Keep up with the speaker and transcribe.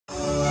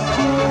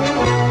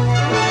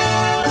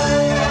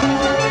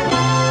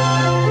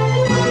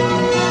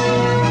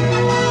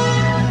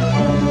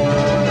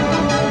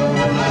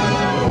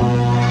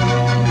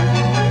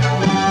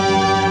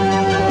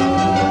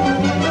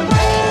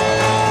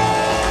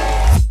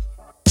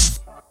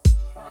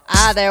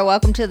Hi there,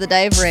 welcome to the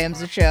Dave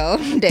Ramsey Show.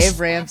 Dave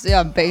Ramsey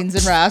on Beans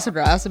and Rice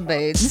and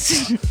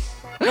Beans.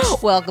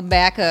 Welcome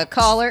back,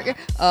 caller.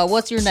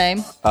 What's your name?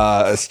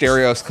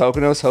 Asterios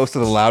Kokonos, host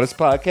of the Loudest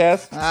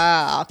Podcast.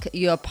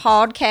 You a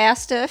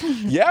podcaster?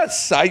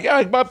 Yes,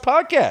 I'm a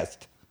podcast.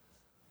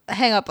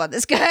 Hang up on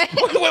this guy.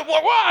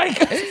 Why?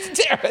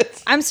 Damn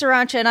it. I'm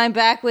Sriracha, and I'm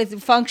back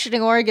with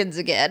functioning organs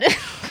again.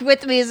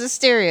 With me is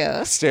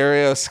Asterios.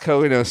 Asterios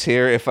Kokonos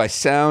here. If I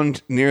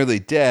sound nearly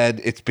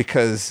dead, it's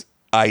because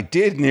I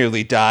did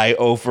nearly die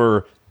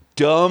over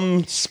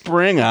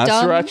Dumbspringa.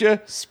 Sriracha?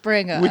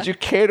 Dumbspringa. Would you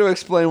care to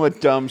explain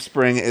what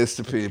Dumbspringa is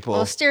to people?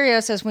 Well,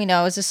 Asterios, as we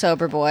know, is a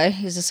sober boy.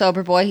 He's a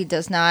sober boy. He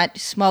does not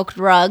smoke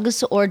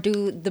drugs or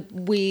do the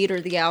weed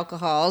or the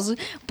alcohols,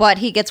 but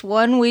he gets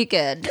one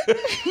weekend.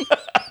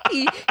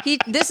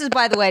 This is,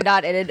 by the way,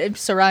 not a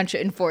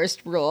Sriracha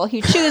enforced rule.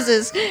 He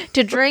chooses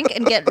to drink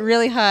and get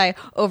really high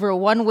over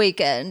one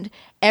weekend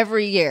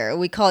every year.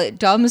 We call it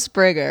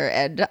Dumbspringa,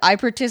 and I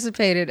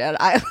participated, and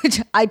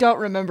I don't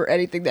remember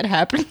anything that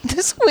happened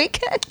this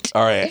weekend.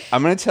 All right,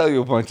 I'm going to tell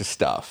you a bunch of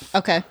stuff.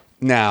 Okay.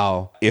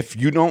 Now, if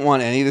you don't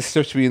want any of this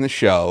stuff to be in the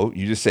show,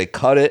 you just say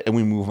cut it and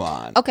we move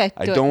on. Okay.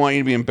 I don't want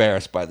you to be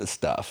embarrassed by this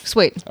stuff.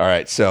 Sweet. All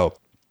right, so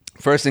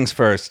first things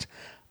first.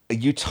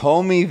 You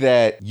told me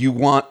that you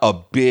want a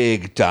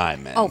big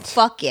diamond. Oh,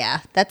 fuck yeah.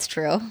 That's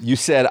true. You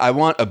said, I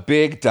want a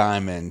big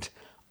diamond.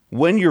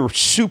 When you're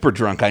super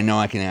drunk, I know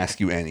I can ask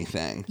you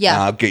anything. Yeah.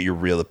 And I'll get your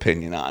real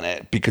opinion on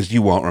it because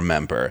you won't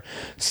remember.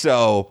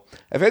 So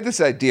I've had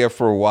this idea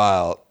for a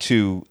while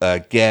to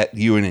get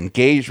you an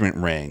engagement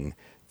ring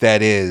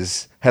that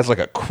has like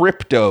a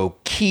crypto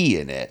key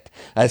in it.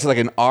 It's like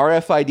an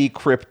RFID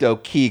crypto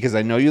key because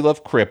I know you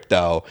love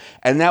crypto.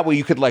 And that way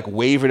you could like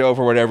wave it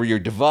over whatever your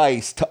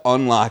device to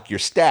unlock your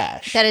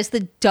stash. That is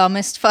the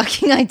dumbest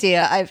fucking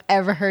idea I've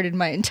ever heard in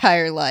my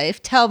entire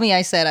life. Tell me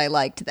I said I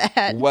liked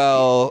that.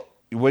 Well,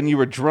 when you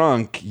were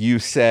drunk, you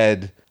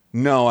said,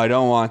 no, I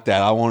don't want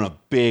that. I want a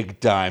big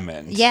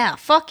diamond. Yeah,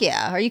 fuck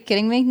yeah. Are you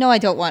kidding me? No, I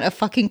don't want a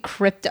fucking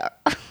crypto.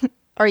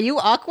 Are you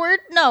awkward?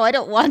 No, I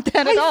don't want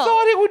that at all. I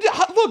thought it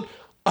would. Look,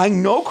 I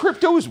know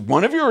crypto is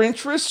one of your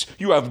interests.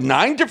 You have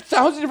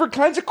 9,000 different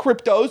kinds of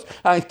cryptos.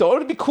 I thought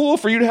it'd be cool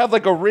for you to have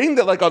like a ring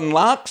that like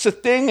unlocks a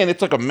thing, and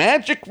it's like a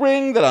magic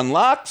ring that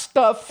unlocks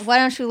stuff. Why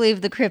don't you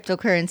leave the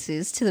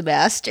cryptocurrencies to the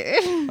master?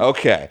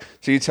 Okay,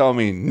 so you tell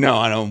me, no,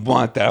 I don't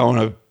want that. I want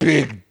a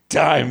big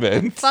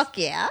diamond. Fuck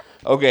yeah.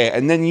 Okay,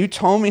 and then you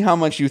told me how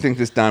much you think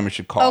this diamond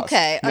should cost.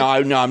 Okay. No,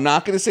 I'm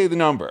not going to say the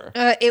number.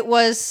 It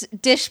was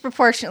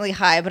disproportionately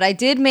high, but I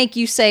did make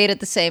you say it at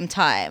the same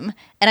time.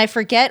 And I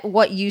forget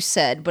what you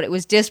said, but it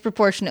was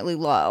disproportionately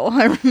low.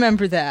 I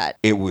remember that.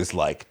 It was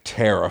like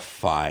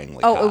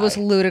terrifyingly high. It was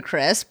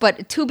ludicrous.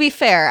 But to be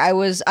fair,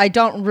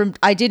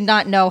 I did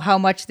not know how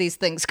much these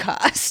things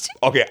cost.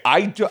 Okay,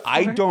 I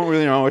don't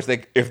really know how much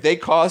if they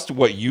cost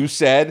what you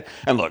said.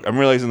 And look, I'm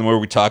realizing the more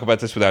we talk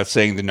about this without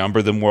saying the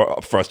number, the more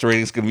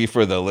frustrating it's going to be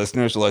for the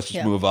listeners. So let's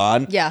just move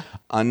on. Yeah.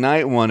 On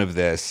night one of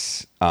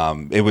this,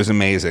 it was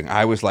amazing.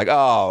 I was like,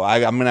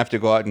 I'm going to have to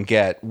go out and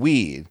get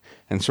weed.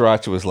 And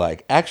Sriracha was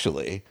like,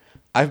 actually,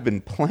 I've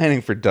been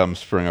planning for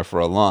Dumbspringa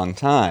for a long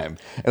time,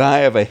 and I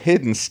have a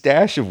hidden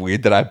stash of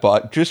weed that I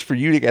bought just for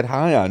you to get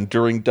high on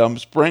during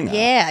Dumbspringa.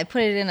 Yeah, I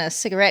put it in a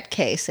cigarette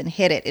case and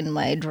hid it in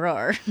my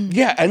drawer.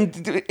 Yeah,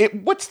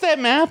 and what's that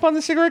map on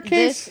the cigarette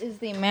case? This is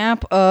the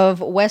map of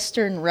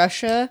Western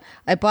Russia.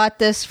 I bought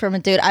this from a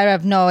dude. I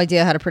have no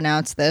idea how to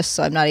pronounce this,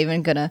 so I'm not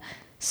even going to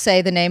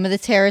say the name of the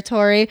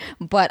territory,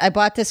 but I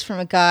bought this from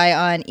a guy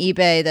on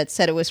eBay that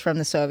said it was from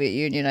the Soviet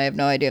Union. I have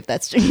no idea if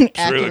that's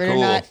accurate really cool.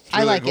 or not. It's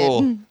really I like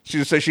cool.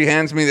 it. She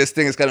hands me this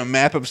thing. It's got a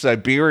map of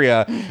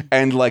Siberia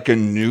and like a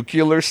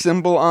nuclear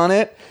symbol on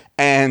it,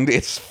 and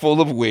it's full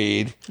of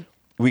weed.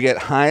 We get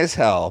high as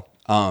hell.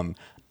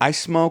 I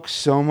smoke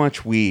so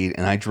much weed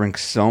and I drink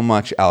so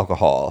much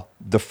alcohol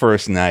the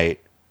first night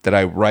that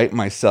I write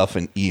myself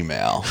an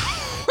email.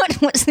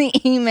 What was the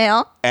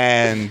email?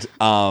 And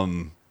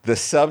the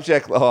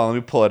subject, let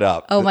me pull it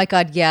up. Oh my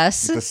God,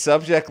 yes. The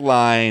subject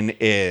line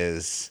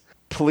is,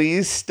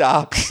 please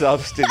stop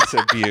substance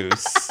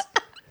abuse.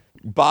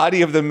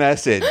 Body of the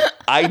message,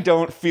 I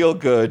don't feel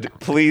good.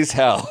 Please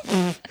help.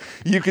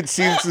 You can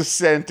see this was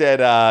sent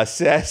at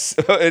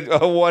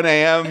 1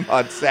 a.m.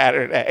 on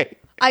Saturday.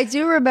 I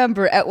do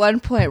remember at one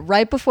point,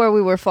 right before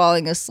we were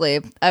falling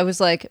asleep, I was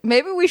like,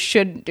 maybe we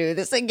shouldn't do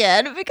this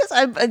again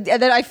and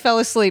then I fell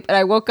asleep and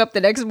I woke up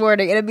the next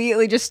morning and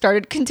immediately just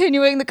started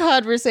continuing the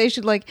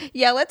conversation like,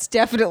 yeah, let's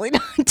definitely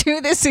not do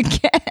this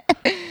again.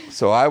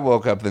 So I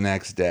woke up the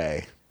next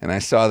day and I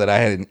saw that I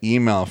had an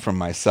email from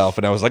myself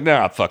and I was like,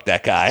 nah, fuck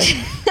that guy.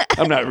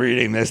 I'm not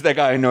reading this. That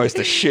guy annoys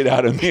the shit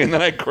out of me. And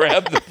then I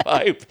grabbed the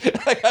pipe.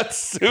 I got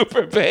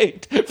super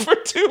baked for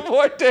 2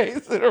 more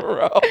days in a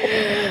row.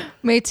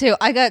 Me too.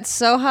 I got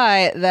so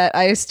high that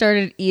I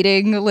started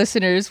eating.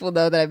 Listeners will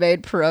know that I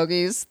made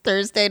pierogies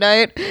Thursday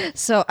night.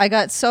 So I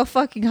got so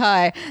fucking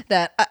high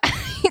that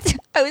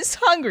I was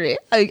hungry.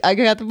 I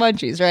got the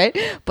munchies, right?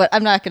 But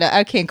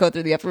I can't go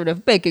through the effort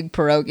of making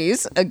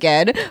pierogies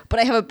again. But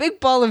I have a big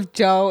ball of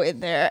dough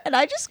in there, and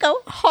I just go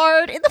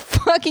hard in the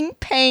fucking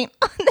paint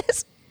on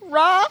this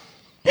raw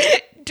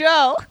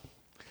dough.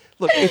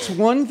 Look, it's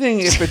one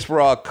thing if it's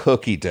raw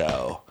cookie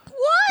dough.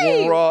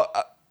 Why? Or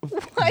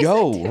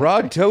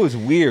raw dough is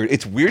weird.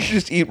 It's weird to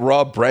just eat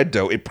raw bread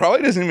dough. It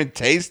probably doesn't even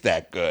taste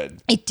that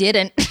good. It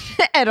didn't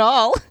at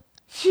all.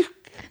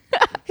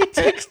 It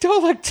takes dough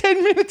like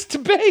 10 minutes to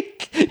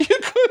bake. You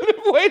could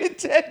have waited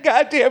 10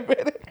 goddamn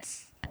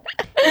minutes.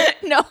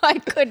 No, I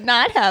could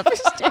not have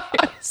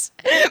Asterios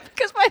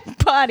because my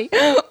body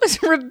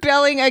was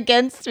rebelling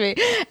against me.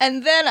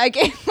 And then I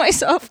gave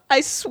myself,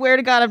 I swear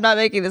to God, I'm not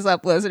making this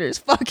up, listeners,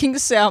 fucking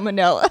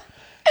salmonella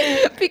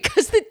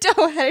because the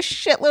dough had a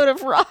shitload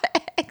of raw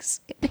eggs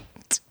in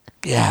it.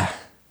 Yeah.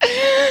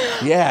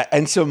 Yeah.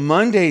 And so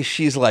Monday,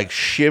 she's like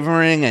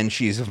shivering and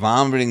she's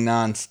vomiting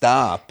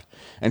nonstop.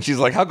 And she's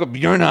like, how come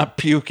you're not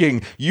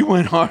puking? You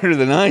went harder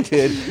than I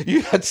did.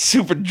 You got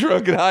super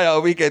drunk and high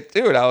all weekend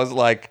too. And I was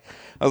like,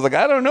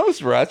 I don't know,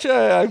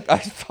 Sriracha. I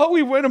thought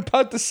we went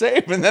about the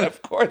same. And then,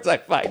 of course, I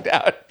find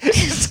out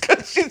it's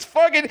because she's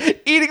fucking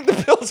eating the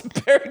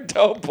Pillsbury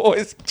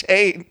Doughboys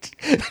taint.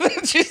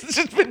 She's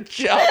just been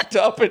chopped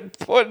up and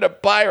put in a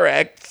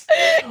Pyrex.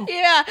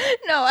 Yeah.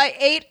 No, I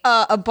ate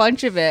a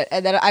bunch of it.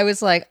 And then I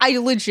was like, I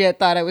legit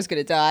thought I was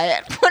going to die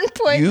at one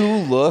point. You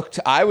looked,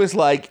 I was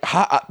like,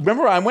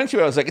 remember I went to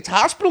you, I was like, it's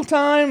hospital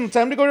time.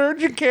 Time to go to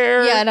urgent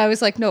care. Yeah, and I was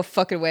like, no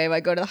fucking way am I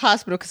going to the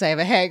hospital because I have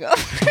a hangover.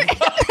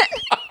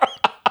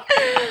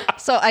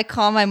 So I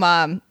call my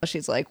mom.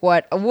 She's like,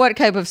 what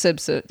type of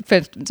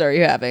symptoms are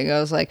you having? I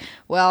was like,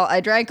 well,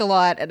 I drank a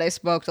lot and I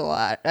smoked a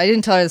lot. I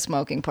didn't tell her the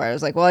smoking part. I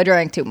was like, well, I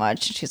drank too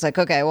much. She's like,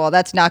 okay, well,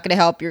 that's not going to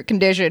help your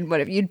condition.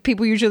 But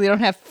people usually don't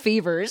have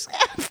fevers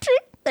after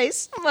they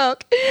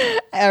smoke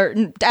or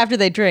after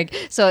they drink.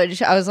 So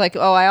I was like,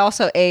 oh, I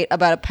also ate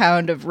about a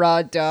pound of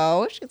raw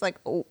dough. She's like,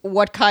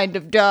 what kind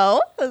of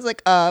dough? I was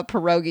like,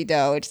 pierogi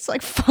dough. It's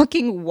like,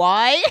 fucking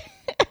why?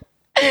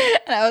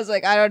 And I was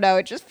like, I don't know.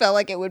 It just felt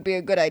like it would be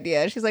a good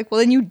idea. She's like, well,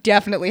 then you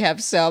definitely have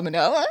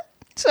salmonella.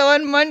 So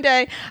on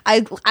Monday,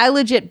 I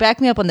legit, back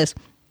me up on this.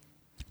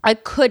 I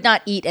could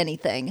not eat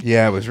anything.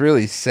 Yeah, it was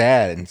really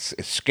sad and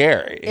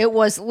scary. It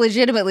was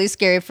legitimately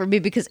scary for me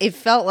because it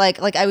felt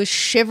like I was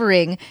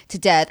shivering to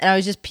death and I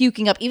was just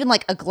puking up even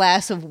like a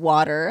glass of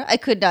water. I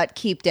could not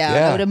keep down.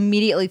 Yeah. I would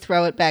immediately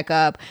throw it back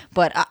up,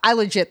 but I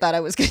legit thought I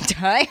was going to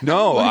die.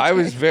 No, I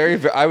was very,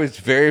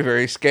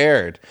 very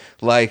scared.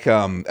 Like,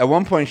 at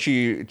one point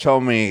she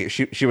told me,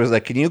 she was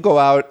like, can you go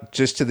out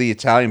just to the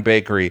Italian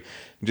bakery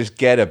and just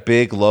get a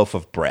big loaf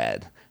of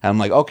bread? And I'm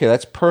like, okay,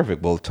 that's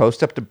perfect. We'll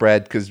toast up the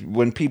bread because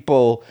when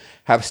people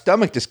have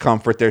stomach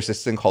discomfort, there's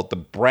this thing called the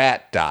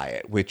brat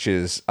diet, which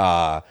is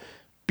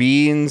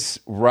beans,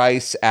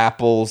 rice,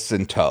 apples,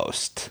 and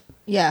toast.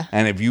 Yeah.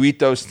 And if you eat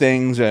those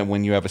things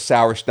when you have a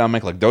sour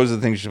stomach, like those are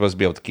the things you're supposed to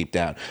be able to keep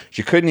down.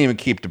 She couldn't even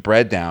keep the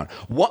bread down.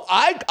 Well,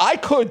 I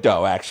could,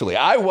 though, actually.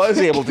 I was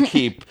able to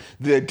keep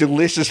the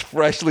delicious,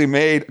 freshly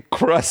made,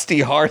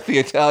 crusty, hearty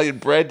Italian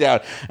bread down.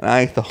 And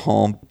I ate the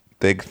whole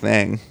big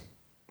thing.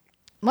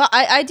 Well,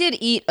 I did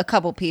eat a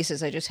couple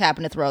pieces. I just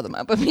happened to throw them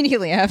up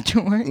immediately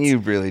afterwards. You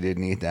really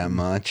didn't eat that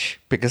much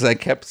because I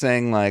kept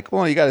saying like,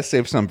 well, you got to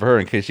save some for her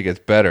in case she gets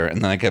better.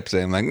 And then I kept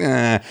saying like,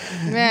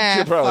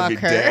 she'll probably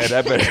be dead.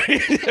 I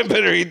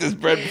better eat this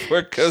bread before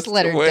it goes Just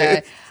let her to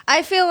waste. die.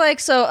 I feel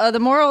like, so the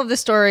moral of the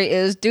story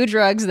is do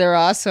drugs. They're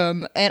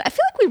awesome. And I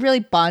feel like we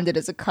really bonded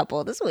as a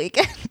couple this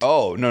weekend.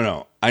 Oh,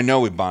 no. I know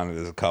we bonded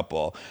as a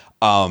couple.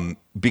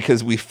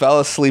 Because we fell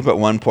asleep at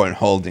one point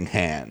holding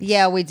hands.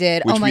 Yeah, we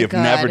did. Which oh my we have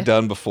God. never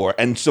done before.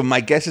 And so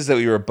my guess is that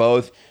we were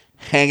both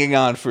hanging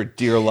on for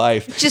dear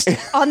life. Just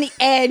on the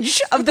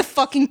edge of the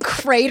fucking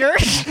crater.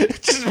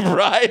 Just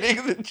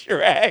riding the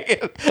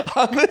dragon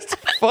on this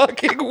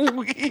fucking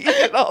weed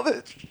and all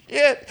this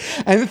shit.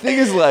 And the thing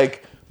is,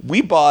 like,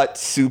 we bought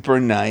super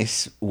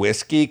nice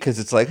whiskey because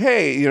it's like,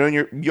 hey,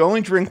 you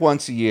only drink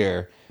once a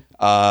year.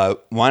 Why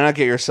not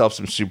get yourself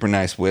some super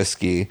nice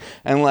whiskey?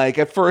 And like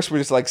at first we're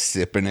just like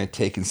sipping it,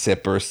 taking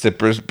sippers,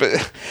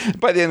 but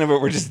by the end of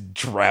it we're just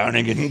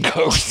drowning in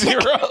Coke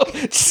Zero.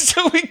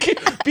 So we can,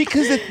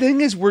 because the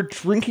thing is we're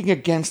drinking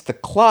against the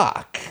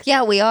clock.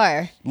 Yeah, we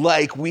are.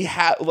 Like we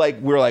have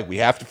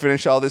to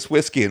finish all this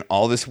whiskey and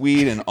all this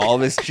weed and all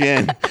this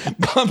gin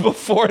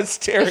before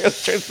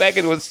Asterios turns back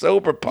into a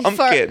sober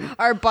pumpkin. Before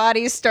our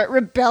bodies start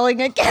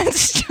rebelling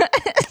against us.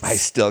 I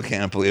still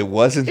can't believe it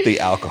wasn't the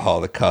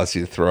alcohol that caused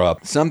you to throw up.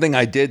 Something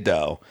I did,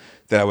 though,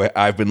 that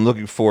I've been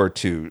looking forward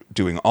to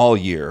doing all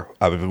year,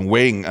 I've been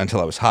waiting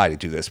until I was high to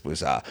do this,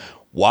 was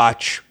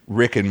watch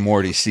Rick and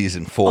Morty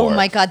season 4. Oh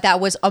my God, that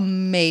was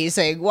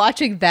amazing.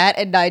 Watching that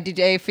and 90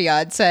 Day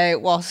Fiance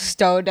while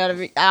stoned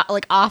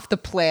off the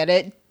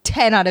planet,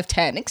 10 out of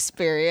 10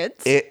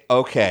 experience.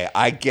 Okay,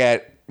 I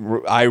get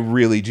I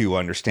really do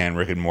understand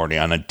Rick and Morty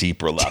on a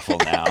deeper level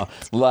now.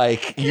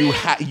 Like you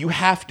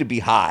have to be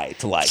high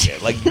to like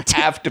it. Like you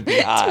have to be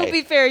high. To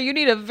be fair, you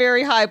need a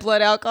very high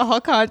blood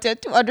alcohol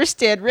content to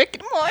understand Rick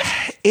and Morty.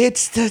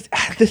 It's the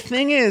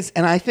thing is,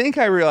 and I think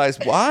I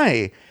realized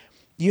why.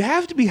 You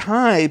have to be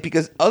high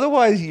because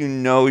otherwise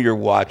you're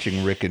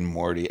watching Rick and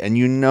Morty and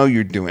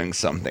you're doing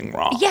something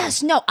wrong.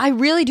 Yes, no, I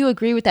really do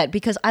agree with that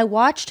because I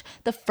watched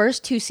the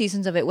first 2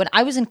 seasons of it when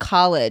I was in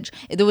college.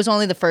 There was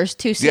only the first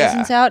 2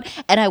 seasons out,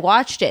 and I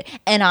watched it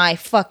and I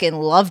fucking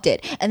loved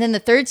it. And then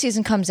the 3rd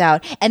season comes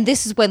out, and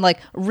this is when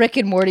like Rick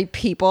and Morty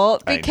people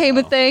became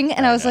a thing,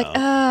 and I was like,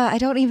 I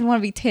don't even want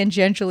to be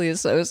tangentially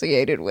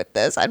associated with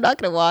this. I'm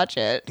not going to watch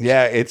it.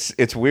 Yeah,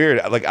 it's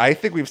weird. Like I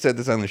think we've said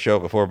this on the show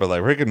before, but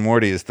like Rick and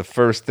Morty is the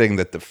first thing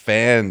that the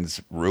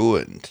fans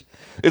ruined.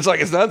 It's like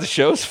it's not the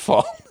show's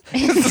fault.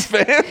 It's the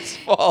fans'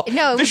 fault.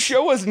 No, the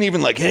show wasn't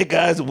even like, hey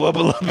guys,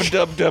 wubba lubba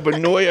dub dub,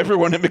 annoy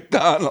everyone at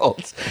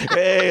McDonald's.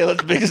 Hey,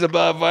 let's make some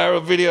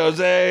viral videos.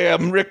 Hey,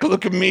 I'm Rick,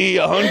 look at me,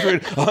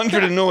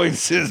 100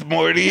 annoyances,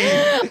 Morty.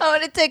 I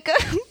want to take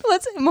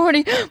let's say,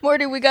 Morty,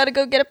 we got to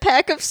go get a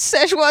pack of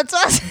Szechuan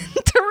sauce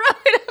to rub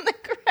it on the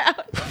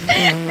ground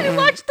and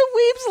watch the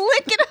weebs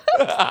lick it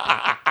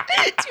up.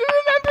 Do you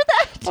remember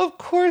that? Of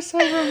course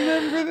I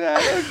remember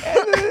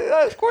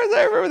that. Of course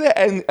I remember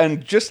that.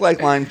 And just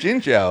like Lime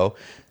Jinjo,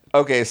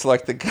 okay, so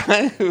like the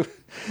guy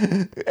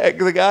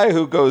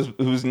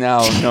who's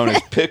now known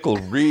as Pickle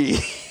Reed,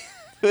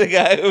 the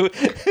guy who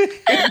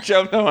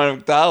jumped on a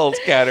McDonald's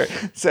counter,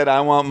 said,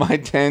 I want my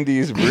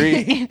tendies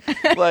Brie.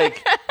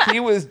 Like, he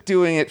was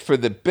doing it for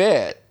the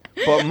bit.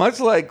 But much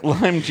like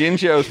Lime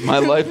Jinjo's My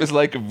Life is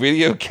Like a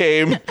Video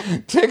Game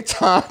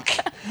TikTok,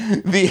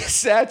 the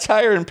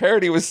satire and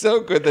parody was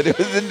so good that it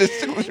was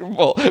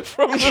indistinguishable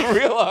from the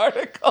real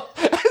article.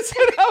 I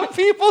said how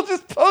people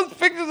just post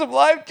pictures of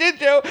Lime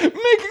Jinjo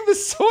making the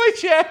soy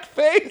jack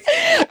face.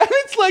 And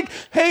it's like,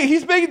 hey,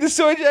 he's making the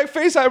soy jack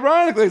face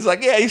ironically. It's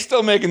like, yeah, he's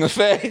still making the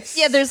face.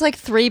 Yeah, there's like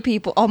 3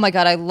 people. Oh my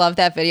God, I love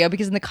that video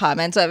because in the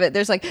comments of it,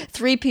 there's like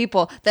 3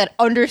 people that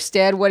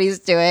understand what he's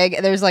doing.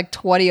 And there's like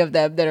 20 of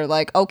them that are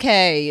like,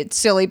 okay, it's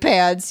silly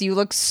pants. You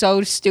look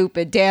so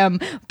stupid. Damn,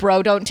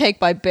 bro, don't take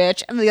my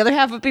bitch. And the other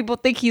half of people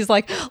think he's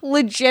like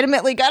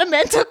legitimately got a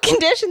mental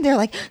condition. They're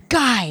like,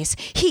 guys,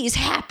 he's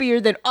happier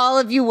than all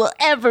of you will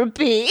ever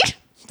be.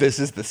 This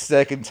is the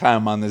second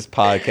time on this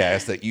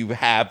podcast that you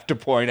have to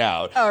point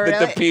out really?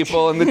 that the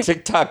people in the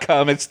TikTok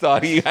comments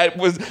thought he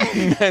was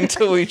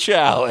mentally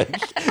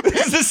challenged.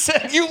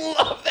 You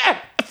love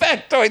that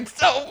factoid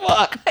so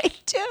much. I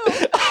do.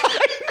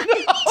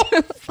 I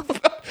know.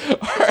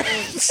 All right,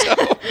 so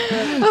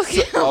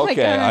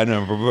okay, I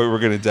know we're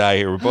gonna die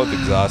here. We're both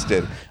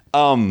exhausted.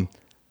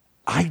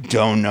 I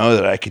don't know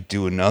that I could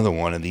do another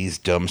one of these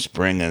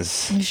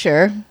Dumbspringas. You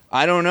sure?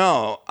 I don't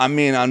know. I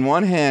mean, on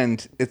one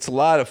hand, it's a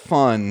lot of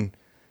fun.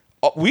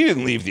 Oh, we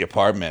didn't leave the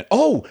apartment.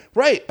 Oh,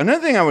 right.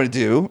 Another thing I want to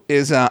do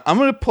is I'm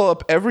going to pull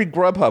up every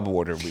Grubhub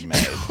order we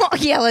made. Oh,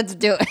 yeah, let's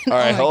do it. All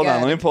right, hold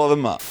on. Let me pull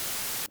them up.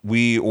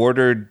 We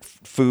ordered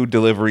food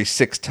delivery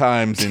 6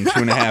 times in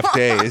 2.5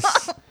 days.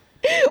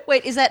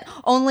 Wait, is that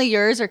only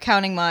yours or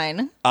counting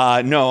mine?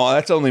 No,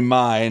 that's only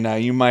mine.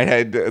 You might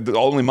have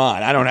only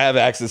mine. I don't have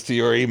access to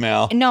your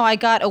email. No, I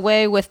got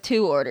away with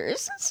 2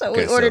 orders. So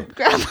we ordered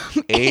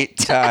Grubhub 8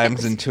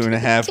 times in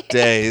 2.5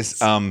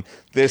 days.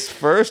 This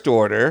first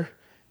order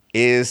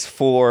is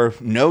for,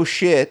 no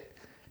shit,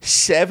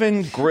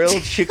 7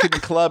 grilled chicken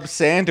club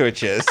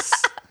sandwiches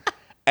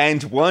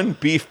and 1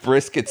 beef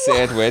brisket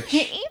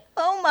sandwich.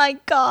 Oh my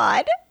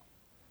God.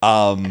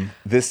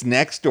 This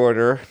next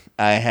order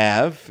I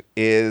have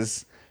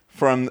is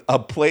from a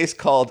place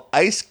called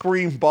Ice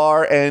Cream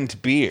Bar and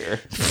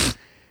Beer.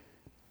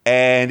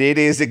 And it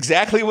is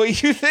exactly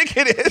what you think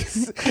it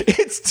is.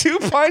 It's 2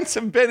 pints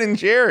of Ben &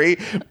 Jerry,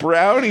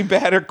 brownie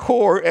batter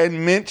core,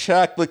 and mint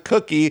chocolate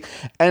cookie,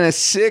 and a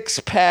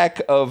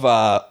 6-pack of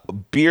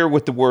beer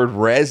with the word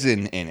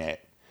resin in it.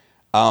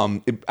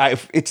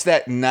 It's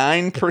that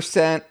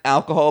 9%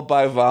 alcohol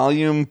by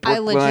volume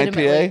Brooklyn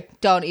IPA.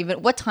 Don't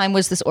even. What time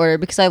was this order?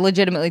 Because I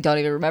legitimately don't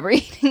even remember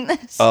eating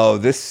this. Oh,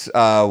 this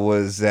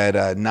was at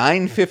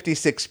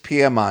 9:56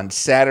 p.m. on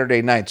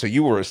Saturday night. So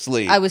you were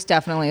asleep. I was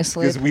definitely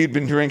asleep because we'd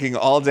been drinking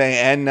all day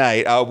and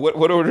night.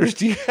 What orders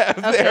do you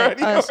have there on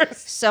yours?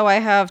 So I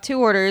have 2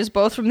 orders,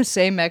 both from the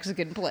same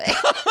Mexican place.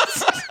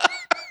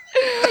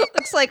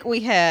 Looks like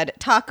we had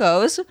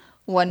tacos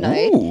one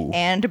night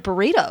and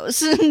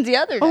burritos the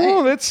other night.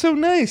 Oh, that's so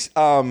nice.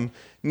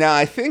 Now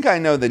I think I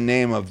know the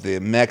name of the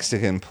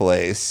Mexican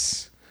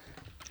place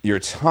you're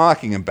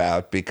talking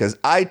about because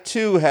I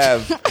too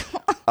have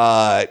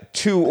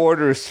 2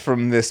 orders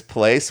from this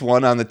place,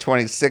 one on the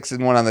 26th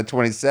and one on the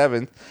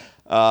 27th.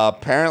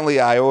 Apparently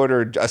I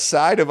ordered a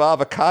side of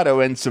avocado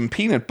and some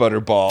peanut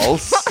butter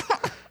balls.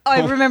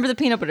 I remember the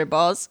peanut butter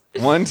balls.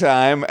 One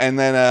time, and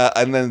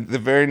then the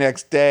very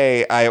next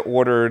day, I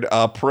ordered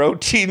a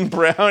protein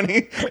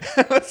brownie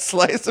and a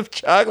slice of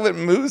chocolate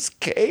mousse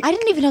cake. I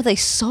didn't even know they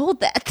sold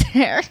that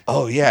there.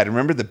 Oh yeah,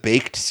 remember the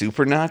baked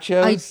super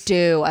nachos? I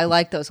do. I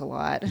like those a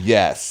lot.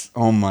 Yes.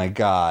 Oh my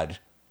God.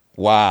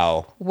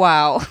 Wow.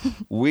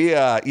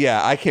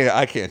 I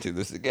can't do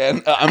this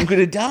again. I'm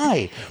gonna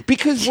die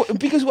because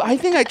I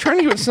think I turned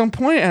to you at some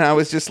point, and I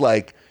was just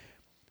like,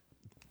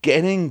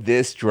 getting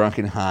this drunk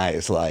and high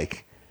is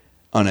like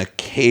an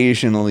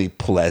occasionally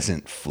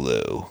pleasant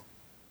flu.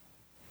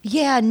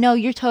 Yeah, no,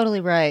 you're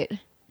totally right.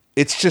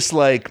 It's just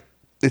like,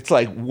 it's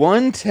like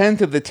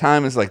 1/10 of the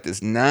time is like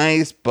this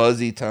nice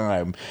buzzy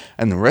time,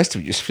 and the rest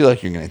of you just feel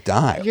like you're gonna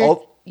die.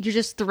 You're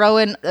just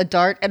throwing a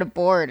dart at a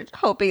board,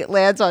 hoping it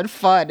lands on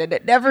fun, and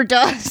it never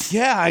does.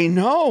 Yeah, I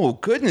know.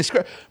 Goodness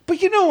gracious.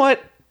 But you know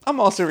what? I'm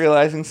also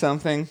realizing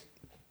something.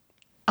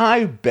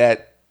 I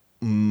bet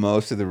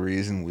most of the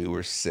reason we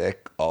were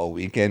sick all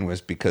weekend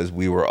was because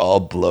we were all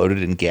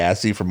bloated and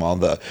gassy from all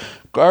the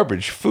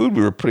garbage food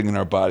we were putting in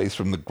our bodies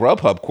from the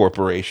Grubhub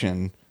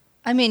Corporation.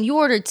 I mean, you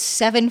ordered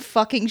 7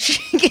 fucking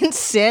chicken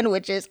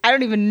sandwiches. I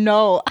don't even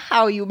know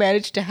how you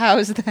managed to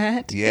house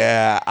that.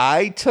 Yeah,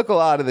 I took a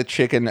lot of the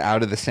chicken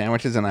out of the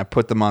sandwiches and I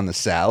put them on the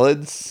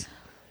salads.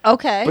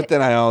 Okay. But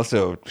then I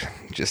also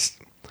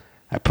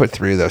I put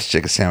 3 of those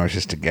chicken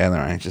sandwiches together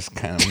and I just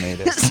kind of made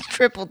This is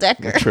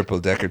triple-decker. a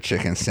triple-decker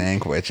chicken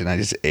sandwich, and I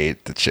just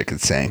ate the chicken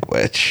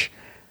sandwich.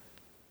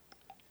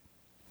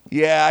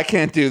 Yeah, I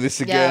can't do this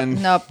again.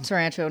 Yeah, nope,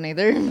 Tarancho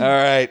neither.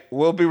 All right,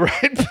 we'll be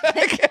right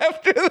back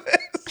after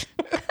this.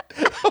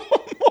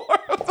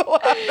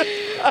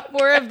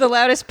 More of the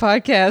loudest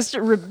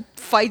podcast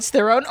fights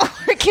their own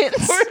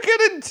organs. We're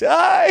gonna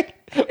die.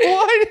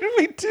 Why did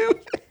we do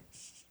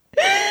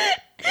this?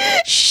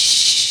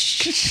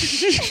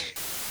 Shh.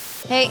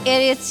 Hey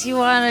idiots, you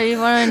want a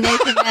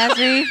Nathan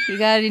Masry? You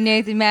got any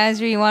Nathan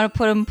Masry? You want to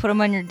put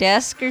him on your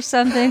desk or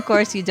something? Of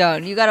course you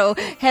don't. You got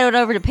to head on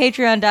over to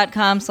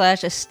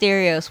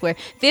patreon.com/Asterios, where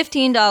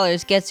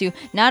 $15 gets you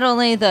not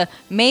only the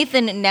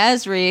Nathan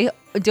Nasri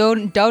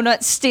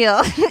donut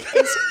steal.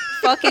 It's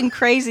fucking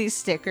crazy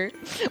sticker.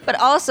 But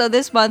also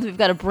this month we've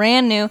got a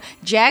brand new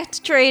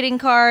jacked trading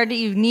card.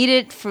 You need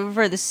it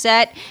for the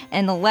set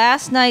and the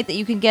last night that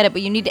you can get it,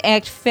 but you need to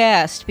act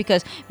fast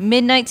because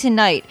midnight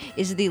tonight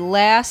is the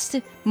last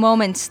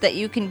moments that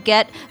you can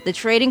get the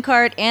trading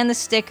card and the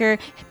sticker.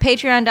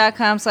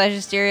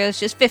 Patreon.com/Asterios,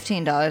 just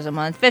 $15 a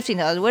month.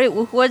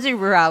 $15. What's your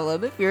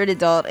problem if you're an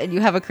adult and you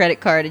have a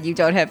credit card and you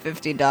don't have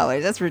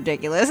 $15? That's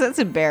ridiculous. That's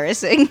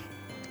embarrassing.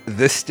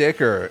 This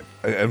sticker,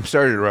 I'm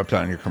sorry to interrupt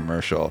on your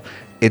commercial.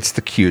 It's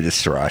the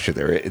cutest sriracha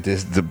there. It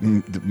is the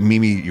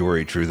Mimi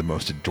Yuri drew the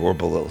most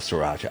adorable little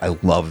sriracha. I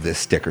love this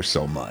sticker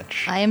so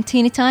much. I am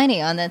teeny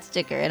tiny on that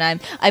sticker,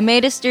 and I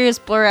made Asterios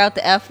blur out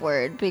the F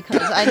word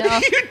because I know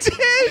You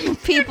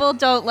did. people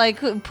don't like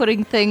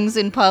putting things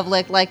in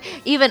public. Like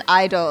even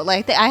I don't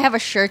like. I have a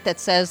shirt that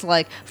says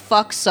like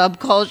 "fuck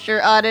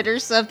subculture" on it or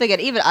something,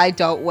 and even I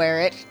don't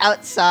wear it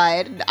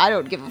outside. I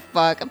don't give a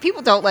fuck.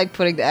 People don't like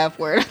putting the F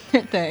word on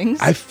their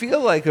things. I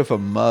feel like if a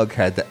mug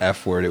had the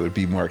F word, it would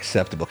be more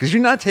acceptable because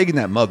you're not taking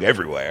that mug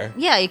everywhere.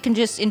 Yeah, you can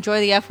just enjoy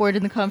the F word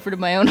in the comfort of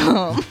my own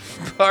home.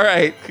 All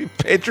right,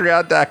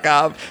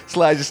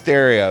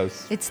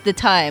 patreon.com/Asterios. It's the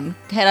time.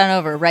 Head on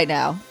over right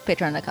now.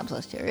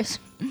 Patreon.com/Asterios.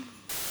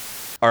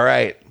 All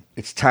right,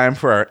 it's time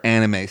for our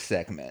anime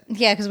segment.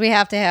 Yeah, because we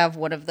have to have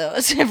one of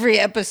those every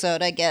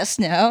episode, I guess,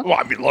 now. Well,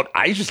 I mean, look,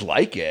 I just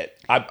like it.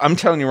 I'm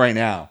telling you right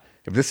now,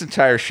 if this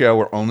entire show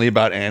were only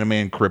about anime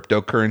and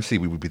cryptocurrency,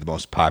 we would be the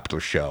most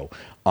popular show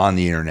on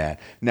the internet.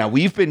 Now,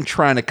 we've been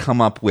trying to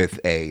come up with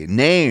a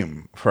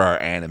name for our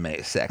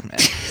anime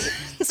segment.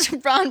 It's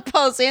Ron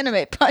Paul's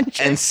Anime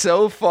Punchers. And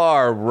so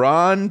far,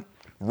 Rand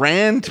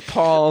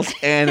Paul's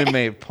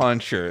Anime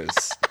Punchers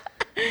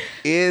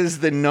is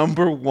the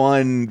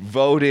 #1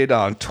 voted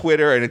on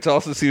Twitter, and it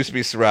also seems to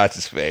be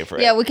Sriracha's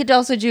favorite. Yeah, we could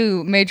also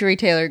do Major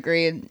Taylor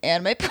Green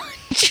Anime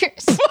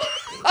Punchers.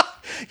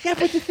 Yeah,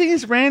 but the thing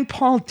is, Rand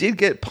Paul did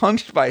get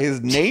punched by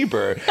his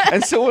neighbor.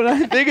 And so when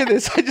I think of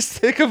this, I just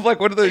think of like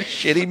one of those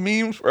shitty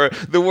memes where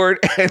the word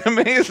anime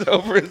is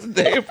over his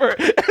neighbor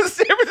and his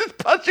neighbor just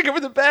punching him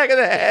in the back of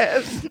the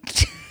head.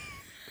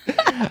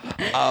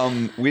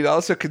 We'd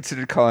also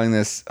considered calling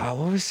this, what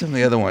were some of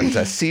the other ones?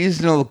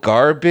 Seasonal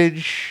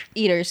garbage?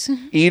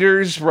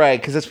 Eaters, right,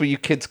 because that's what you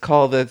kids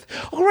call the...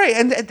 Oh, right,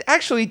 and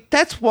actually,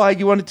 that's why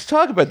you wanted to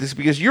talk about this,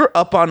 because you're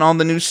up on all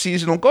the new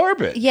seasonal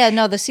garbage. Yeah,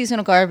 no, the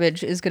seasonal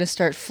garbage is going to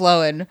start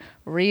flowing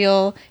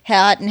real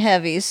hot and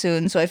heavy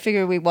soon, so I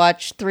figured we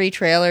watch 3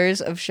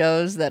 trailers of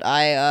shows that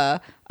I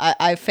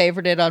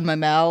favorited on my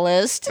Mal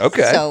list.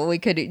 Okay. So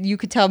you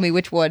could tell me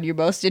which one you're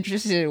most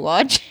interested in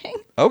watching.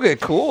 Okay,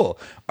 cool.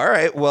 All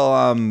right.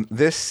 Well,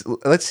 let's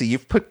see.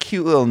 You've put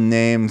cute little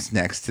names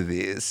next to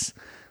these.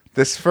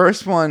 This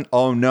first one,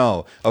 oh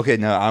no. Okay,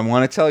 now I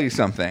want to tell you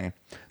something.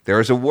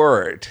 There is a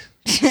word.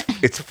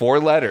 It's 4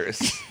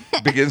 letters.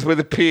 Begins with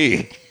a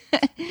P.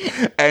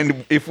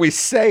 And if we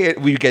say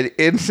it, we get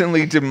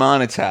instantly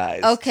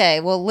demonetized. Okay,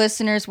 well,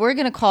 listeners, we're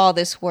going to call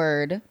this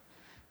word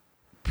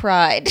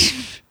pride.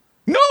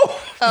 No!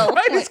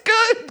 Pride is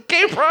good.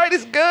 Gay pride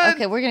is good.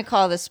 Okay, we're going to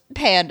call this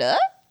panda.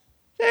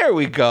 There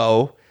we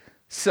go.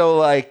 So,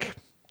 like,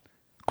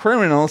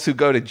 criminals who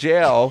go to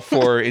jail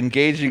for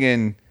engaging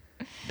in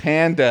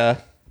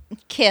panda...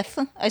 Kith.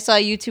 I saw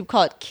YouTube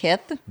call it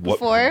Kith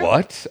before.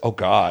 What? Oh,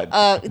 God.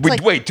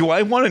 Wait, do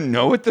I want to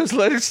know what those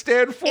letters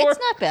stand for? It's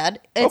not bad.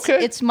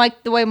 It's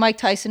the way Mike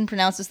Tyson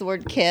pronounces the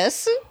word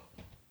kiss.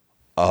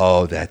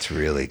 Oh, that's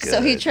really good.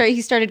 So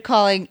he started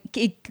calling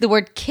the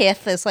word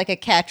kith as like a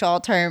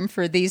catch-all term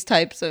for these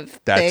types of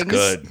things.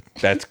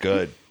 That's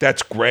good.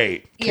 That's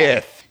great.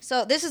 Yeah. Kith.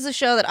 So this is a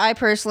show that I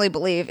personally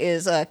believe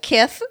is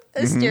Kith,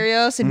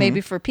 Asterios, and maybe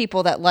for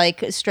people that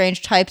like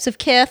strange types of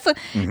Kith.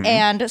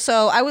 And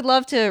so I would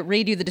love to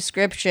read you the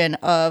description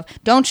of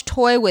Don't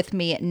Toy With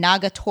Me,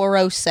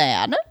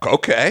 Nagatoro-san.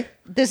 Okay.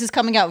 This is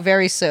coming out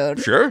very soon.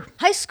 Sure.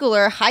 High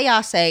schooler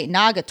Hayase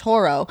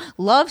Nagatoro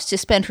loves to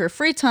spend her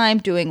free time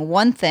doing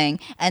one thing,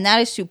 and that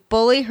is to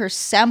bully her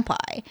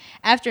senpai.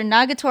 After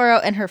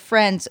Nagatoro and her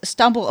friends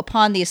stumble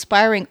upon the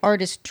aspiring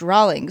artist's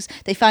drawings,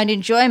 they find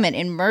enjoyment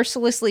in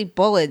mercilessly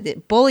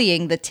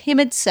bullying the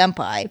timid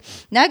senpai.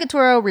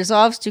 Nagatoro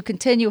resolves to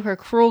continue her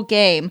cruel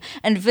game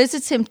and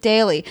visits him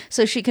daily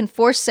so she can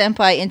force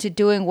senpai into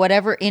doing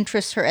whatever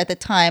interests her at the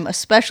time,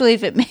 especially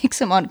if it makes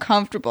him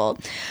uncomfortable.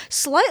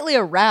 Slightly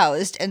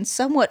aroused and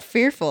somewhat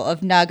fearful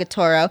of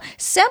Nagatoro,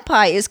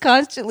 senpai is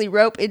constantly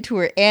roped into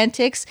her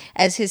antics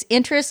as his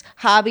interests,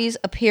 hobbies,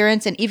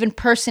 appearance, and even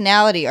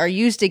personality are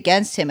used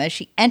against him as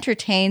she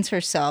entertains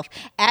herself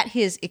at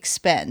his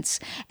expense.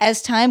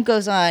 As time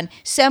goes on,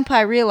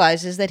 senpai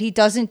realizes that he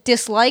doesn't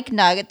dislike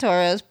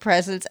Nagatoro's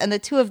presence, and the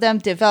two of them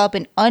develop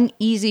an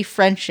uneasy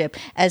friendship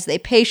as they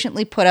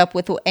patiently put up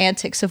with the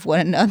antics of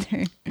one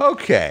another.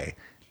 Okay.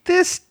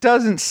 This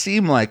doesn't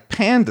seem like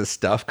panda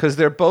stuff because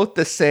they're both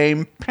the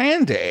same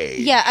panda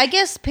age. Yeah, I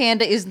guess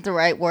panda isn't the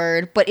right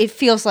word, but it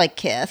feels like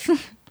kith.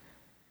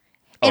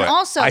 And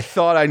also, I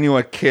thought I knew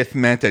what kith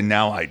meant, and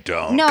now I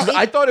don't. No,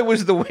 I thought it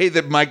was the way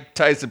that Mike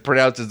Tyson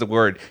pronounces the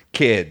word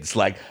kids.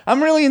 Like,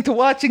 I'm really into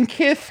watching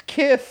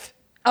kith.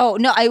 Oh,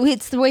 no,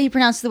 it's the way he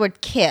pronounces the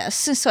word kiss.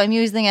 So I'm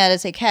using that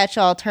as a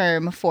catch-all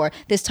term for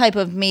this type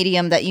of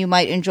medium that you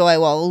might enjoy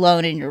while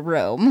alone in your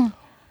room.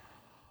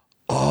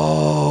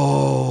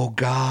 Oh,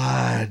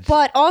 God.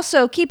 But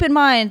also, keep in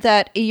mind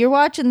that you're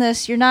watching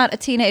this, you're not a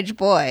teenage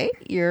boy.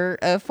 You're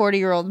a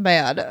 40-year-old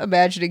man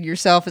imagining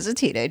yourself as a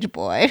teenage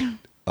boy.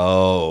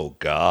 Oh,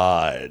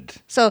 God.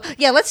 So,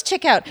 yeah, let's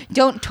check out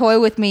Don't Toy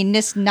With Me,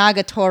 Nis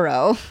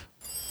Nagatoro.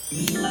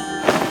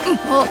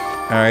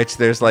 All right, so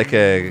there's like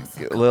a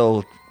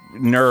little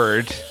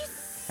nerd,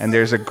 and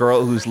there's a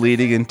girl who's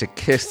leading in to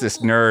kiss this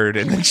nerd,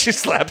 and then she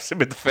slaps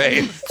him in the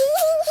face.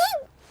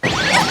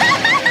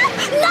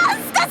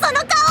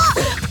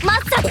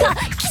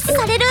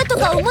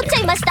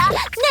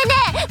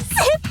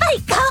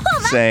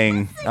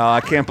 Saying, oh,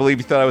 I can't believe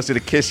you thought I was going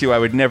to kiss you. I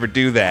would never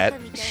do that.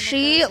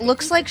 She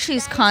looks like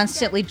she's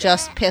constantly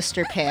just pissed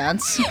her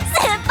pants.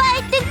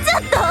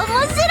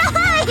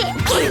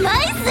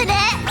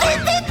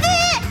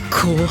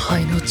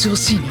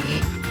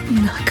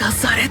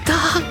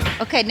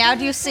 Okay, now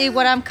do you see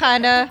what I'm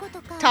kind of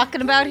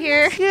talking about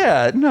here?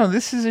 Yeah, no,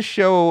 this is a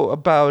show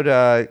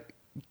about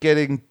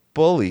getting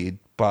bullied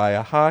by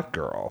a hot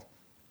girl.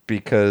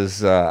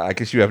 Because I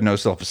guess you have no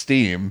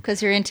self-esteem.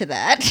 Because you're into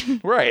that.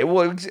 Right.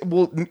 Well,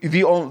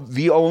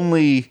 the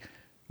only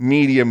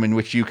medium in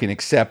which you can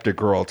accept a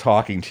girl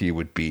talking to you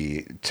would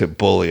be to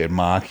bully and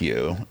mock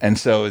you. And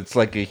so it's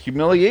like a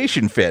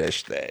humiliation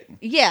fetish thing.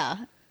 Yeah.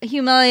 A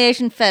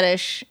humiliation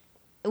fetish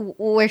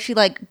where she,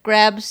 like,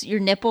 grabs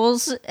your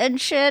nipples and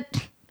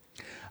shit.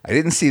 I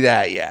didn't see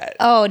that yet.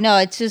 Oh, no,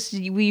 it's just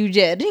you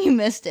did. You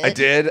missed it. I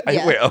did?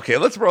 Yeah. Wait, okay,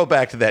 let's roll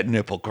back to that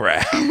nipple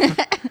grab.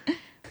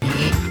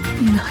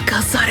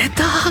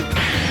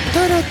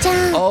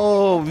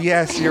 Oh,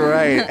 yes, you're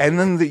right. And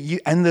then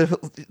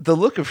the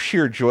look of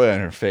sheer joy on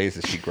her face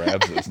as she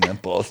grabs those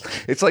nipples.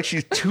 It's like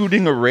she's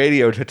tuning a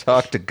radio to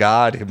talk to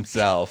God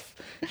himself.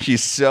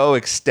 She's so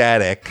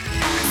ecstatic.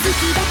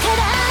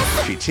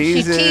 She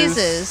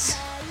teases.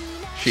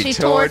 She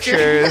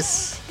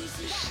tortures.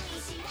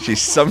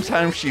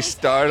 Sometimes she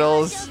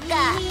startles.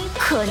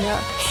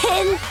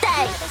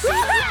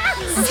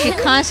 She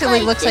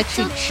constantly looks like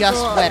she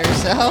just wet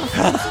herself.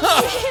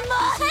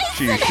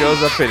 She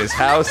shows up at his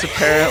house,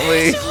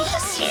 apparently.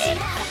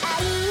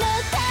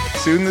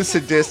 Soon the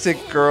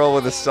sadistic girl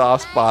with a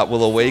soft spot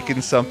will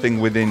awaken something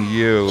within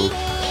you.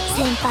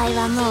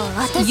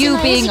 You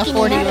being a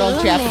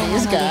 40-year-old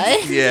Japanese guy.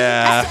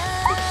 Yeah.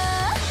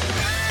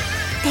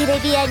 テレ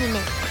ビアニメ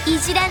「い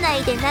じらな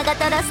いで長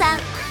瀞さん」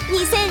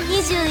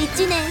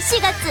2021年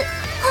4月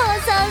放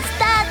送ス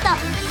ター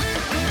ト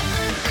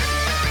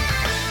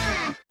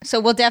So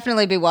we'll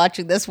definitely be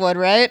watching this one,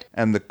 right?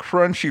 And the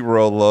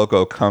Crunchyroll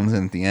logo comes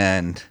in at the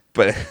end,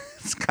 but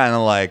it's kind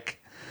of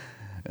like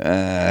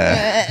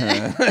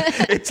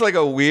It's like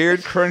a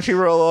weird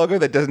Crunchyroll logo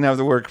that doesn't have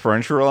the word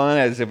Crunchyroll on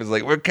it, as if it's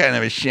like, we're kind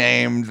of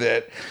ashamed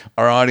that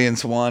our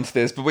audience wants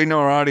this, but we know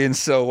our audience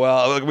so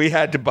well. Like, we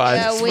had to buy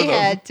this for we them.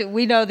 had to.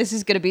 We know this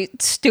is going to be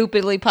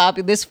stupidly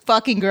popular. This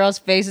fucking girl's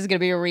face is going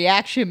to be a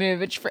reaction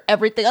image for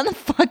everything on the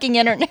fucking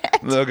internet.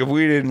 Look, if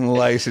we didn't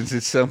license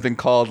it, something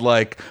called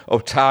like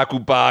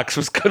Otaku Box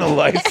was going to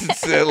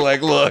license it.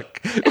 Like,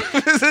 look,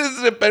 this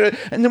is a better,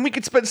 and then we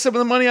could spend some of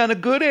the money on a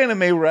good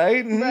anime,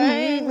 right?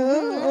 Right.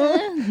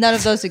 None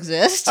of those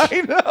exist.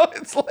 I know.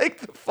 It's like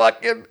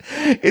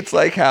it's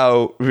like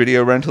how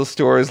video rental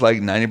stores, like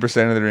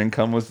 90% of their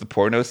income was the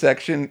porno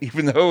section,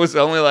 even though it was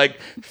only like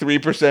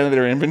 3% of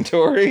their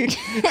inventory.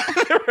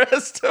 The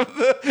rest of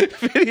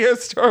the video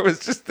store was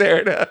just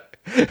there to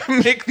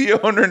make the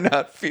owner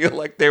not feel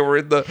like they were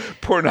in the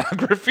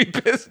pornography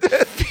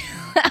business.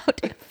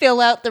 Fill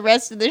out the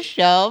rest of the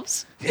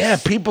shelves. Yeah,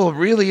 people are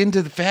really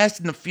into the Fast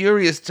and the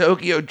Furious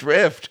Tokyo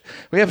Drift.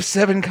 We have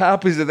 7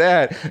 copies of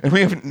that, and we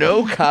have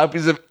no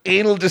copies of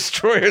Anal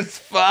Destroyers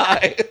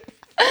 5.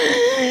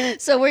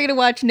 So we're going to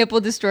watch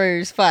Nipple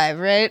Destroyers 5,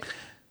 right?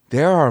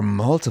 There are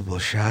multiple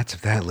shots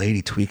of that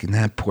lady tweaking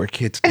that poor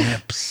kid's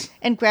nips.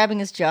 And grabbing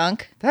his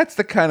junk. That's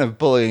the kind of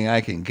bullying I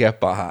can get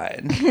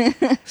behind.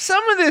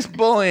 Some of this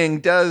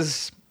bullying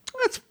that's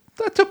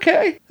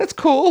okay. That's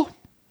cool.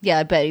 Yeah,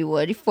 I bet you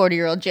would. You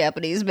 40-year-old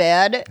Japanese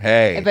man.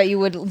 Hey. I bet you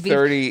would be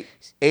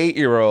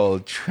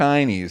 38-year-old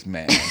Chinese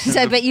man.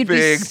 I bet you'd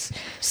be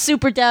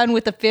super down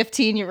with a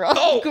 15-year-old.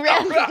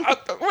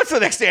 What's the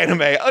next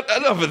anime?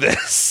 Enough of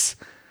this.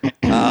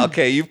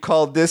 Okay, you've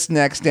called this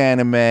next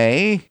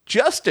anime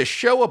just a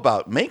show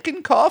about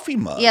making coffee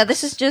mugs. Yeah,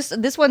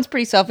 this one's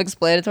pretty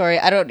self-explanatory.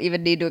 I don't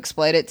even need to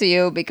explain it to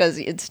you because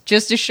it's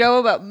just a show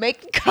about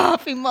making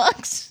coffee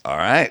mugs. All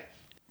right.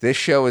 This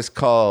show is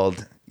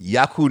called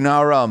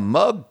Yakunara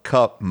Mug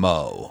Cup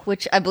Mo,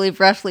 which I believe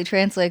roughly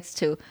translates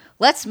to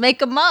 "Let's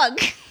make a mug."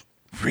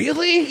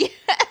 Really?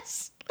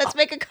 Yes. Let's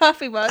make a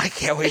coffee mug. I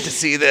can't wait to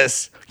see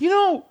this. You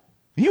know,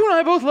 you and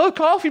I both love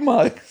coffee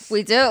mugs.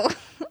 We do.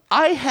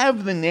 I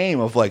have the name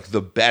of like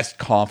the best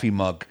coffee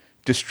mug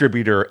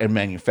distributor and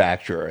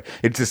manufacturer.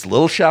 It's this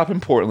little shop in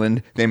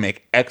Portland. They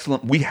make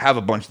excellent. We have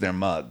a bunch of their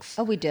mugs.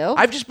 Oh, we do?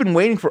 I've just been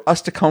waiting for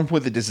us to come up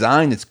with a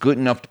design that's good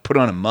enough to put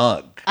on a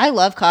mug. I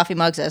love coffee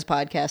mugs as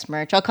podcast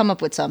merch. I'll come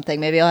up with something.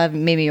 Maybe I'll have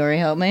Mimi Ori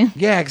help me.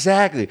 Yeah,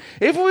 exactly.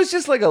 If it was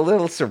just like a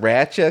little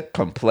sriracha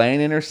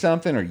complaining or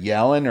something, or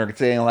yelling, or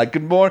saying like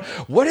 "Good morning,"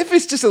 what if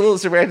it's just a little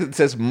sriracha that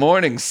says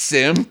 "Morning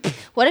Simp"?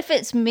 What if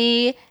it's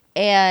me?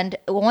 And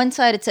one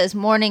side it says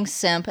 "Morning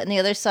Simp," and the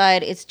other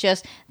side it's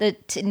just the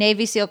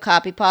Navy SEAL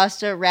copy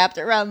pasta wrapped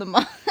around the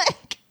mug.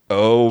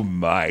 Oh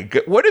my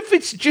God. What if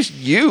it's just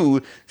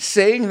you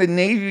saying the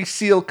Navy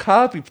SEAL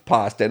copy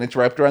pasta and it's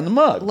wrapped around the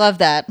mug? Love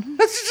that.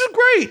 That's just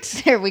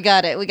great. There, we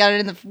got it. We got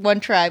it in the one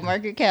try.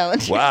 Mark your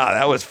calendar. Wow,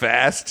 that was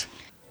fast.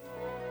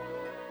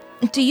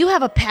 Do you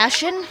have a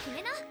passion?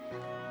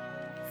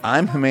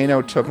 I'm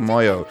Himeno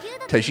Tokumoyo.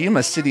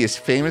 Tajima City is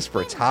famous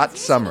for its hot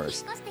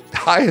summers. The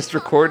highest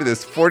recorded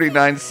is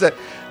 49 cent.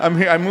 I'm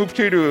here. I moved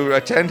here to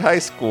attend high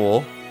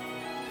school.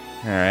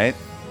 All right.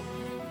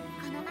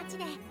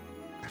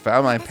 I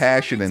found my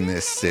passion in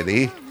this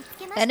city.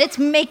 And it's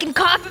making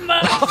coffee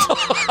mugs.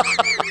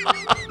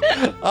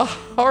 A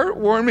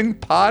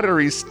heartwarming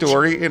pottery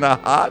story in a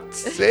hot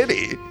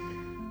city.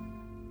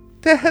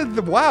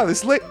 Wow,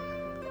 this late.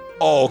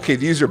 Oh, okay,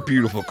 these are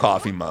beautiful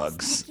coffee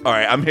mugs. All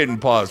right, I'm hitting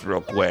pause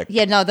real quick.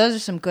 Yeah, no, those are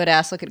some good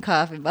ass looking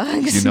coffee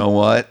mugs. You know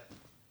what?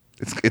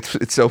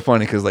 It's so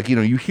funny because, like, you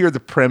know, you hear the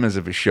premise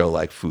of a show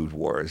like Food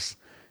Wars,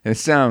 and it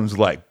sounds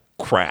like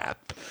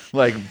crap.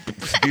 Like,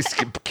 these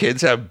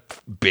kids have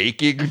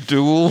baking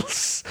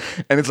duels,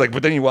 and it's like,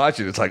 but then you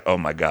watch it, it's like, oh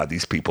my God,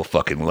 these people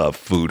fucking love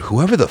food.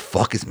 Whoever the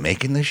fuck is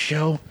making this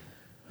show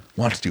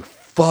wants to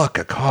fuck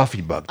a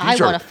coffee mug. I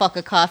want to fuck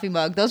a coffee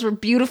mug. Those were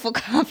beautiful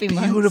coffee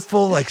mugs.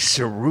 Beautiful, like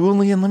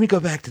cerulean. Let me go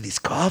back to these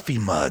coffee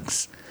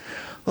mugs.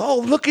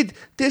 Oh, look at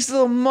this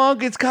little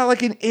mug. It's got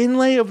like an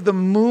inlay of the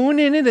moon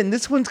in it, and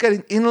this one's got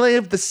an inlay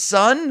of the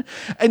sun.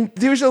 And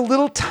there's a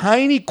little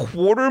tiny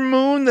quarter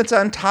moon that's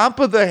on top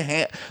of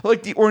the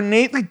like the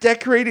ornately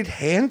decorated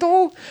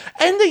handle.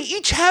 And they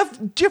each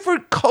have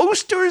different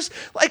coasters.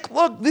 Like,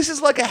 look, this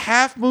is like a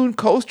half moon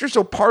coaster.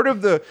 So part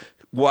of the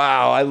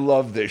wow, I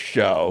love this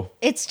show.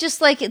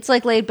 It's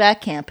like laid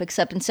back camp,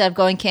 except instead of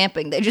going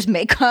camping, they just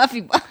make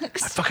coffee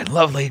mugs. I fucking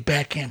love laid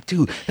back camp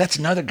too. That's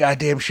another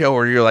goddamn show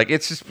where you're like,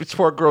 it's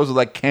for girls who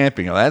like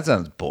camping. Oh, that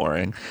sounds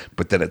boring.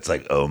 But then it's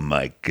like, oh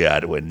my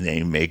God, when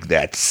they make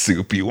that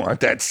soup, you want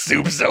that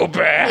soup so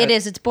bad. It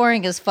is. It's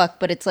boring as fuck,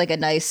 but it's like a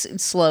nice,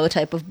 slow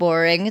type of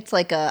boring. It's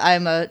like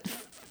I'm a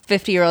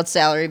 50-year-old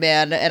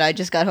salaryman, and I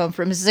just got home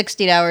from a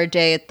 16-hour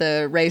day at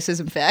the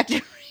racism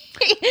factory,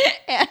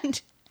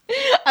 and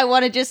I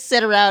want to just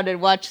sit around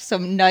and watch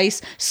some nice,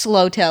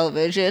 slow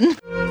television.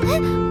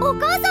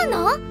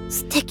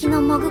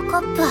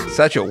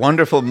 Such a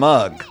wonderful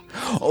mug.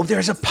 Oh,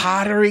 there's a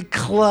pottery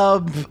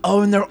club.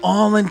 Oh, and they're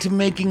all into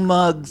making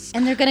mugs.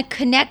 And they're going to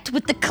connect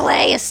with the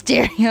clay,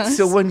 Asterios.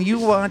 So when you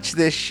watch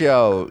this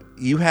show,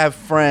 you have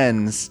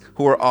friends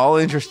who are all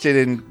interested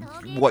in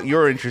what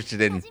you're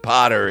interested in,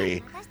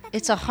 pottery.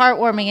 It's a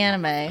heartwarming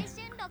anime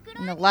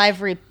in the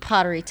lively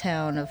pottery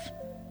town of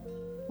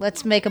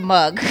let's make a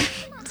mug.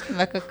 Let's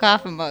make a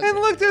coffee mug. And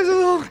look, there's a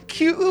little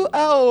cute little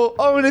owl.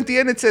 Oh, and at the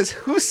end it says,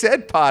 who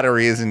said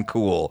pottery isn't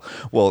cool?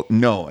 Well,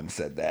 no one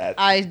said that.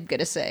 I'm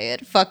gonna say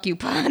it. Fuck you,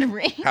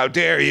 pottery. How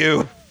dare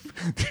you?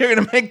 They're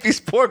gonna make these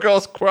poor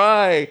girls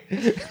cry.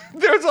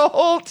 There's a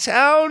whole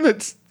town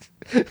that's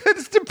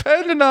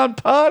dependent on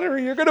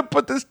pottery. You're gonna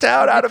put this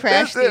town out of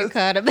Crash business. the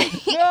economy.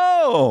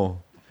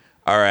 No.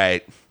 All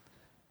right.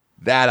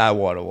 That I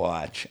want to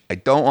watch. I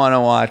don't want to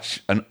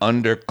watch an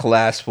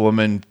underclass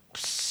woman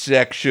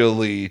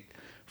sexually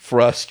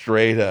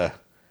frustrate a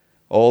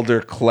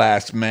older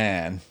class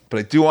man. But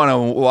I do want to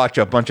watch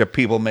a bunch of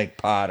people make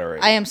pottery.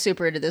 I am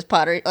super into this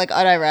pottery. Like,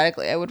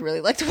 unironically, I would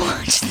really like to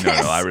watch this. No,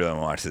 I really want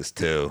to watch this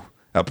too.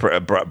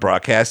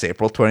 Broadcast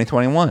April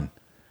 2021. All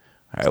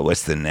right,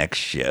 what's the next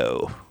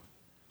show?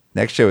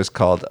 Next show is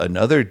called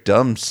Another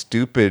Dumb,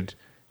 Stupid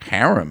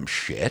Harem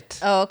Shit.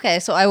 Oh, okay.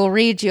 So I will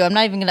read you. I'm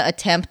not even going to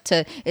attempt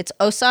to. It's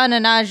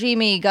Osana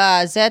Najimi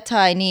ga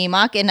Zetai ni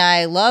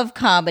Makenai love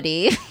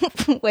comedy,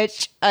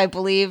 which I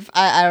believe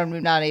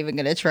I'm not even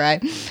going to try.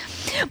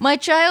 My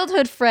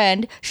childhood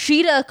friend,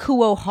 Shida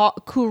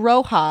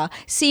Kuroha,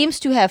 seems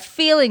to have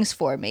feelings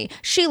for me.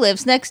 She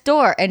lives next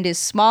door and is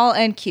small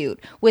and cute.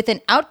 With an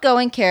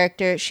outgoing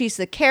character, she's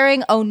the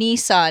caring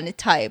Oni-san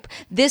type,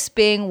 this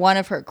being one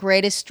of her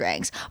greatest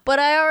strengths. But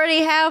I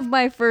already have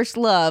my first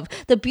love,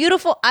 the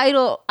beautiful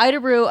idol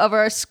of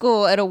our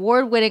school and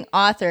award-winning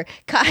author,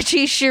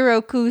 Kachi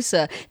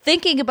Shirokusa.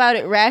 Thinking about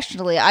it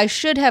rationally, I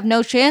should have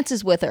no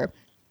chances with her.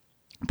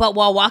 But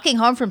while walking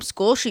home from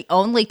school, she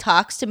only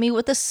talks to me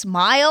with a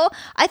smile.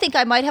 I think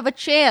I might have a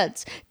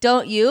chance,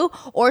 don't you?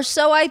 Or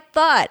so I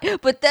thought.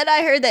 But then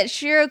I heard that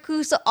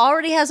Shirokusa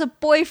already has a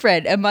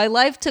boyfriend, and my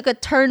life took a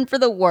turn for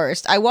the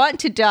worst. I want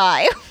to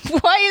die.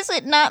 Why is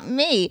it not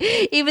me?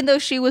 Even though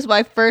she was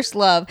my first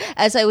love,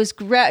 as I was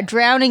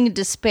drowning in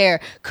despair,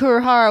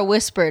 Kurohara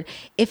whispered,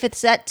 "If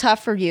it's that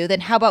tough for you,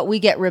 then how about we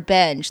get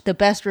revenge? The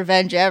best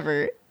revenge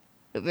ever."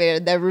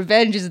 Man, the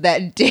revenge is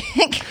that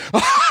dick.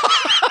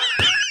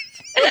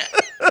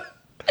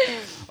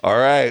 All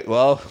right,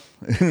 well,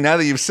 now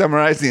that you've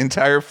summarized the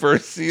entire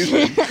first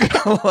season,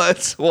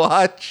 let's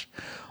watch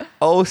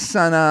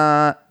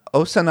Osananjimi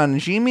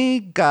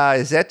ga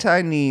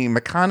Zetai ni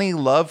Makani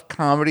Love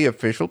Comedy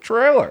official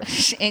trailer.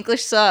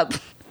 English sub.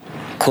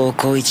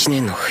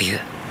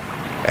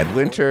 At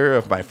winter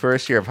of my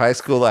first year of high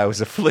school, I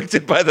was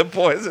afflicted by the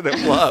poison of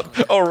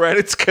love. Oh,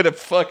 Reddit's gonna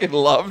fucking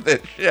love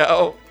this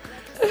show.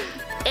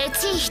 All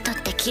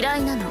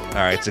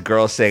right, it's a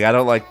girl saying, I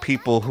don't like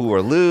people who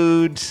are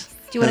lewd.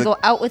 Do you want to go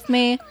out with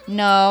me?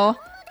 No.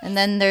 And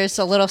then there's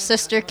a little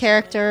sister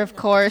character, of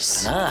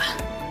course. Sure,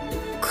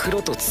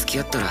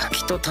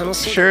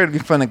 it'd be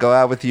fun to go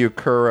out with you,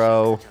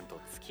 Kuro.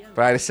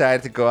 But I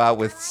decided to go out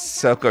with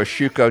Soko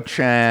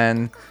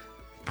Shuko-chan.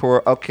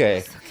 Poor,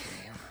 okay.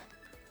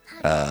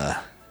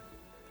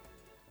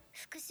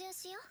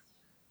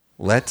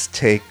 Let's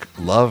take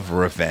love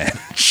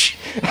revenge.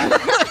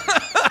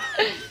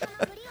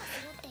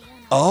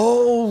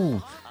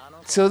 Oh,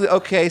 so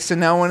so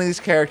now one of these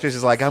characters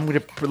is like,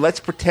 let's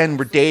pretend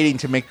we're dating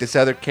to make this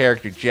other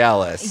character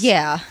jealous.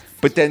 Yeah.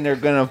 But then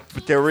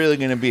they're really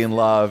gonna be in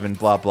love and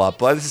blah blah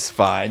blah. This is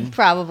fine.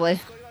 Probably.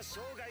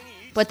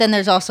 But then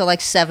there's also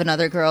like 7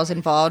 other girls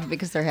involved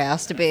because there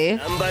has to be.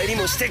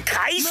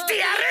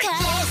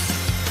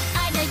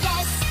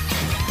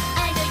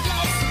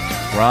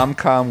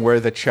 Rom-com where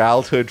the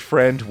childhood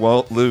friend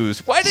won't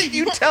lose. Why didn't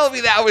you tell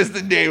me that was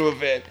the name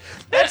of it?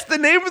 That's the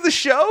name of the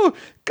show?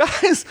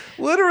 Guys,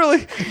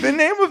 literally, the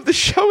name of the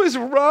show is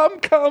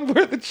Rom-com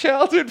where the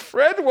childhood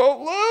friend won't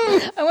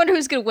lose. I wonder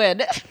who's going to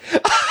win.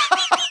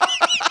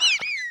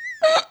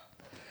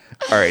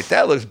 All right,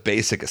 that looks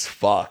basic as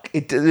fuck.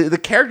 The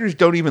characters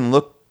don't even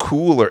look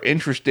cool or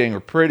interesting or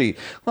pretty.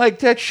 Like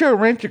that show,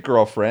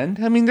 Rent-A-Girlfriend.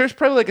 I mean, there's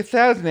probably like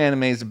 1,000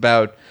 animes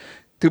about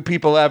two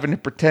people having to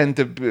pretend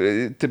to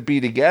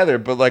be together,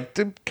 but like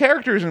the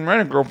characters in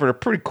Rent-A-Girlfriend are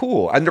pretty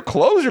cool, and their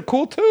clothes are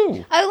cool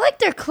too. I like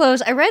their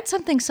clothes. I read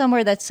something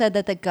somewhere that said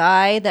that the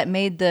guy that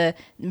made the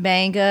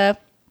manga,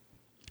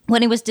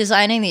 when he was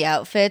designing the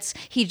outfits,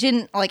 he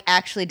didn't like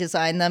actually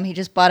design them. He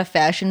just bought a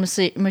fashion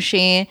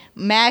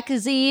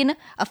magazine,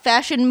 a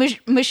fashion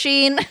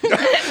machine.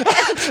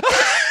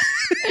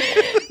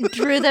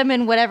 Drew them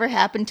in whatever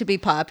happened to be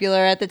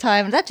popular at the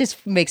time. That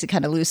just makes it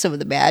kind of lose some of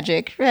the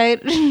magic,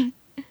 right?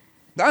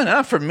 No,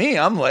 not for me.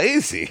 I'm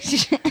lazy.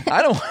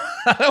 I don't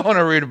want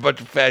to read a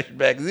bunch of fashion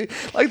magazines.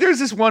 Like, there's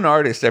this one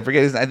artist. I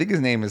forget I think his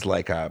name is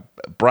like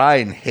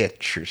Brian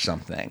Hitch or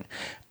something.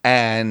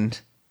 And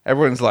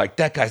everyone's like,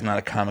 that guy's not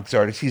a comics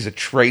artist. He's a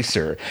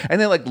tracer.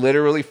 And they like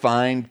literally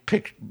find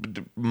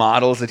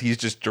models that he's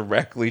just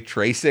directly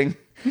tracing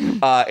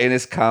in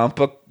his comic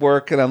book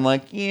work. And I'm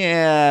like,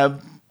 yeah,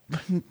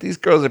 these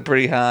girls are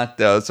pretty hot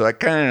though, so I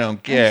kind of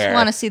don't care. I just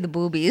want to see the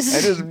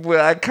boobies.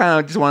 I kind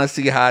of just want to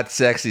see hot,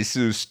 sexy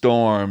Sue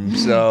Storm.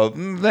 So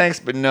thanks,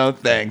 but no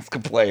thanks,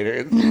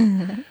 complainers.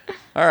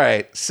 All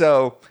right,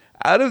 so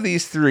out of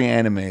these 3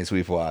 animes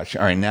we've watched,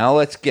 all right, now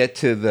let's get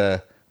to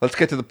the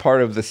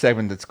part of the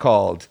segment that's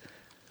called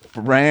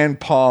Rand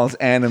Paul's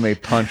Anime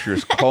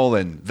Punchers: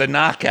 The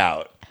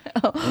Knockout.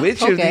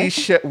 Which of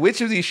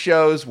these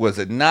shows was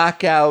a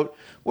knockout?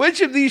 Which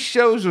of these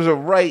shows was a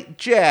right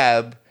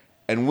jab?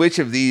 And which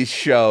of these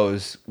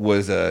shows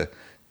was a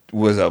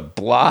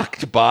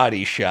blocked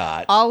body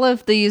shot? All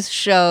of these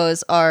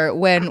shows are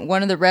when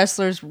one of the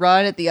wrestlers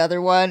run at the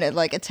other one and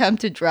like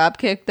attempt to drop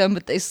kick them,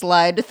 but they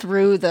slide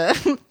through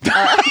the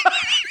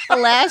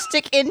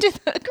elastic into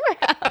the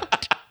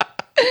ground.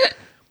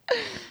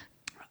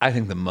 I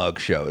think the mug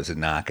show is a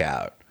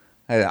knockout.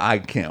 I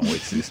can't wait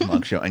to see this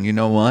mug show. And you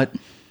know what?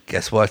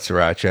 Guess what,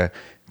 Sriracha?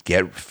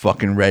 Get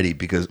fucking ready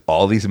because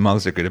all these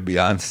mugs are going to be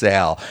on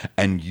sale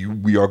and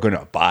we are going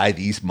to buy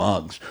these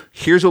mugs.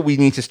 Here's what we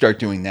need to start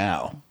doing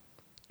now.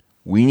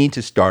 We need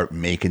to start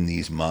making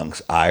these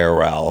mugs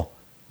IRL,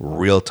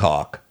 real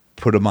talk,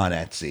 put them on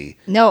Etsy.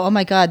 No, oh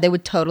my God, they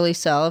would totally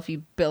sell if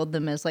you build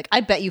them as like,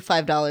 I bet you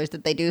 $5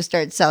 that they do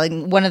start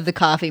selling one of the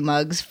coffee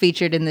mugs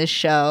featured in this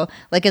show,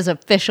 like as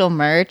official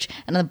merch.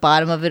 And on the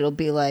bottom of it, it'll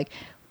be like,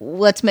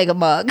 let's make a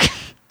mug.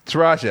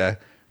 Sriracha.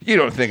 You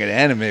don't think an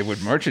anime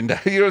would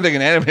merchandise? You don't think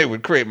an anime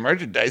would create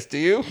merchandise, do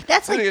you?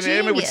 That's you like think an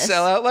anime would genius.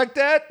 sell out like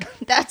that?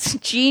 That's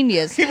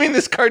genius. You mean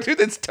this cartoon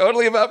that's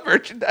totally about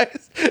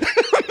merchandise?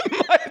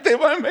 they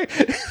might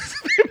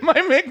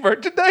make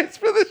merchandise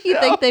for the show. You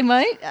think they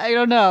might? I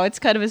don't know. It's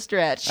kind of a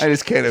stretch. I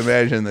just can't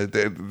imagine that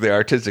the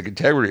artistic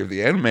integrity of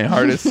the anime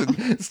artists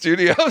and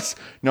studios.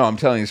 No, I'm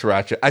telling you,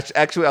 Sriracha.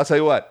 Actually, I'll tell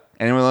you what.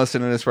 Anyone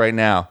listening to this right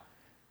now,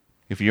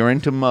 if you're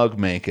into mug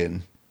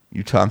making,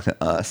 you talk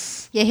to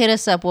us. Yeah, hit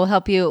us up. We'll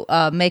help you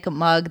make a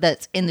mug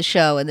that's in the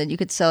show, and then you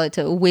could sell it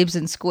to Weebs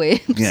and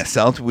Squeebs. Yeah,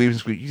 sell it to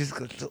Weebs and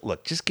Squeebs. You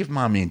just give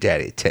mommy and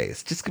daddy a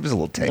taste. Just give us a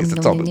little taste.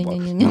 That's all we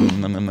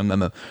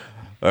want.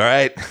 All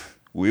right,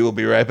 we will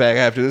be right back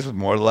after this with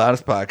more of the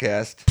Loudest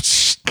Podcast.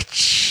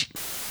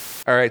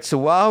 All right, so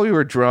while we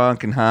were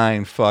drunk and high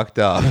and fucked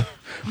up,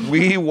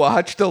 we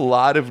watched a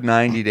lot of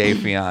 90 Day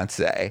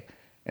Fiancé.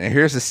 And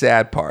here's the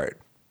sad part.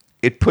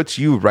 It puts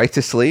you right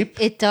to sleep.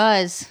 It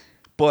does.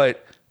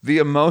 But the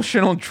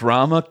emotional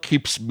drama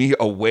keeps me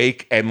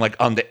awake and like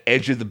on the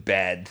edge of the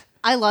bed.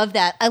 I love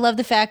that. I love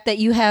the fact that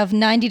you have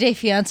 90 Day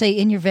Fiancé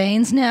in your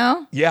veins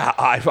now. Yeah,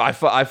 I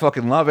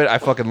fucking love it. I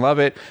fucking love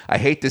it. I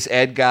hate this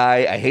Ed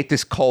guy. I hate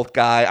this cult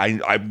guy.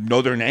 I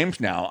know their names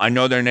now. I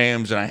know their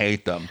names and I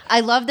hate them. I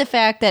love the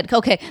fact that,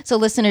 okay, so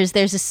listeners,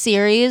 there's a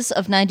series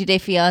of 90 Day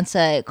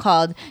Fiancé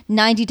called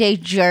 90 Day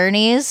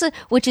Journeys,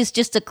 which is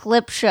just a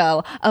clip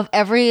show of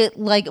every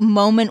like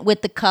moment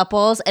with the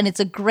couples, and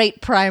it's a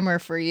great primer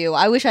for you.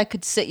 I wish I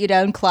could sit you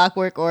down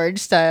Clockwork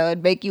Orange style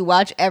and make you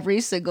watch every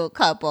single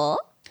couple.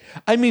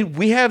 I mean,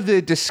 we have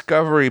the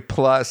Discovery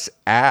Plus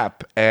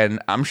app,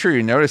 and I'm sure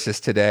you noticed this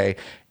today.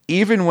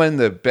 Even when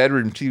the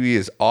bedroom TV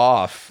is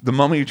off, the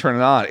moment you turn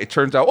it on, it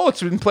turns out,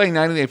 it's been playing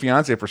 90 Day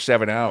Fiancé for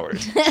 7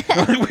 hours.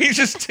 We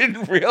just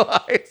didn't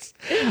realize.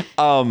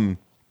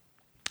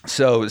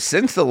 So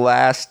since the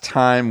last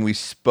time we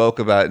spoke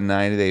about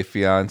 90 Day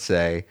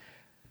Fiancé,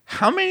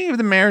 how many of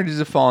the marriages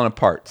have fallen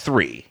apart?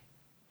 3.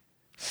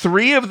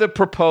 3 of the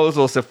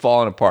proposals have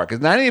fallen apart.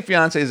 Because 90 Day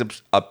Fiancé is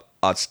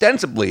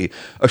ostensibly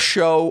a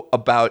show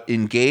about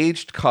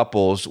engaged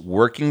couples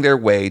working their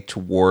way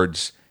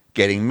towards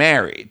getting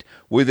married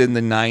within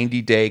the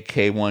 90-day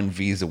K-1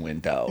 visa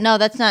window. No,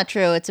 that's not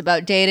true. It's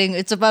about dating.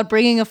 It's about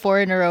bringing a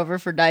foreigner over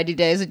for 90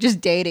 days and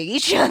just dating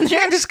each other.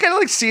 Yeah, just kind of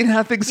like seeing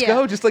how things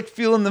go, just like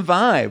feeling the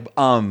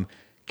vibe.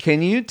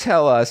 Can you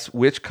tell us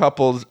which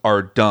couples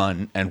are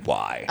done and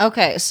why?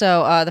 Okay,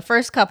 so the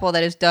first couple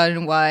that is done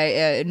and why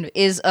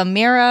is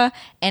Amira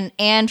and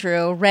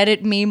Andrew,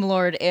 Reddit meme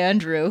lord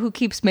Andrew, who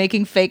keeps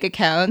making fake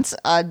accounts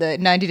on the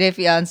 90 Day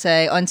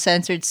Fiancé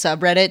uncensored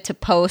subreddit to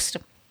post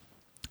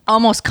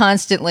almost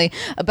constantly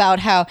about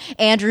how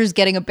Andrew's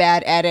getting a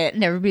bad edit,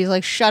 and everybody's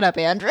like, shut up,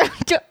 Andrew.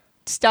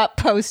 Stop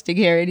posting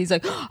here. And he's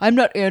like, I'm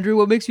not Andrew.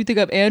 What makes you think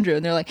I'm Andrew?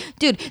 And they're like,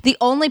 dude, the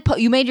only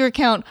you made your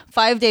account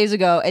 5 days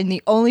ago, and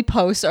the only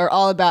posts are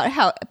all about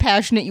how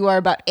passionate you are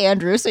about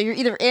Andrew. So you're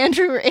either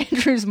Andrew or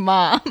Andrew's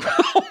mom.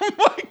 Oh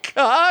my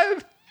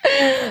God.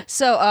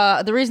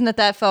 So the reason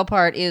that fell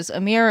apart is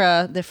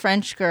Amira, the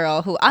French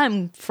girl, who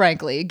I'm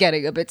frankly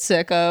getting a bit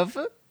sick of,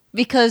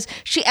 because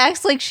she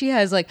acts like she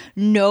has like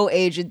no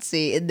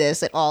agency in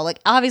this at all. Like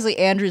obviously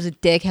Andrew's a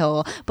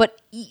dickhole,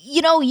 but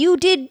you know, you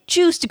did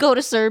choose to go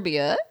to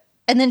Serbia.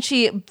 And then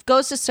she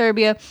goes to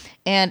Serbia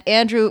and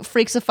Andrew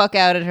freaks the fuck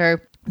out at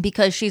her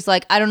because she's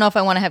like, I don't know if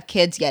I want to have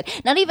kids yet.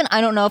 Not even I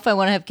don't know if I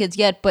want to have kids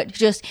yet, but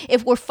just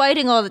if we're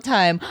fighting all the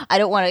time, I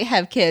don't want to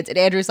have kids. And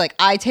Andrew's like,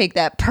 I take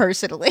that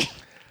personally.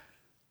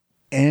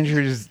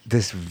 Andrew's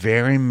this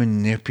very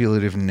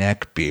manipulative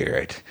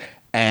neckbeard.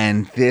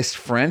 And this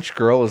French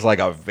girl is like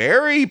a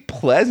very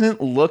pleasant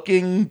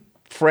looking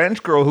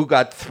French girl who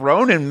got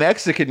thrown in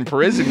Mexican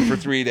prison for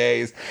 3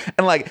 days.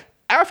 And like,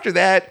 after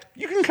that,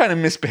 you can kind of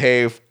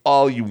misbehave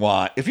all you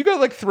want. If you got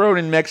like thrown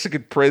in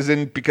Mexican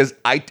prison because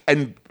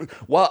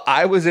while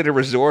I was at a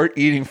resort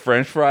eating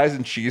French fries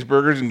and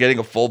cheeseburgers and getting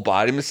a full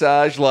body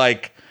massage,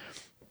 like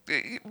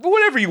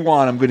whatever you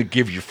want, I'm going to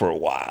give you for a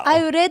while.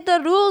 I read the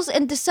rules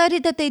and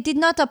decided that they did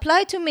not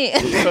apply to me.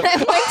 And then I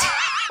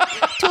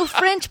went to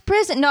French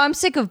prison. No, I'm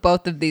sick of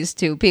both of these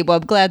two people.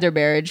 I'm glad their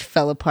marriage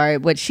fell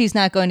apart, but she's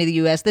not going to the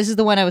U.S. This is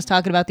the one I was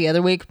talking about the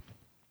other week.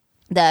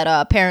 That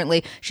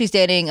apparently she's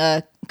dating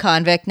a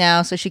convict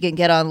now, so she can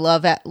get on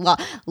Love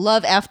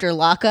After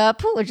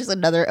Lockup, which is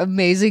another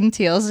amazing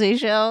TLC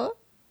show.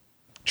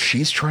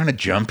 She's trying to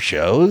jump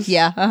shows?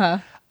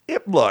 Yeah,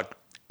 Look,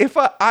 if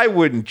I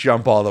wouldn't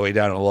jump all the way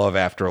down to Love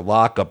After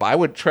Lockup, I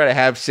would try to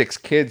have 6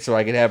 kids so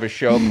I could have a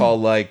show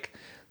called like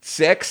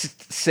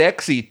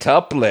Sexy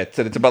Tuplets,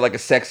 and it's about like a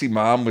sexy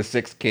mom with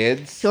 6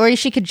 kids. or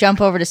she could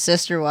jump over to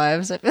Sister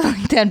Wives. I feel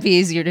like that'd be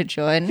easier to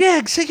join.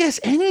 Yeah, so yes,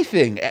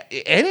 anything,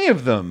 any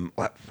of them.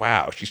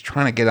 Wow, she's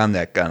trying to get on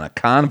that kind of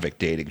convict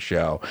dating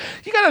show.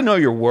 You got to know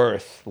your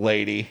worth,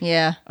 lady.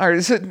 Yeah. All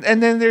right,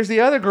 and then there's the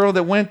other girl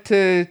that went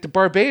to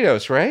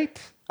Barbados, right?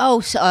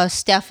 Oh,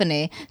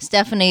 Stephanie.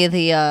 Stephanie,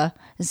 the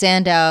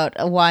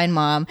Zandout wine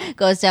mom,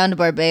 goes down to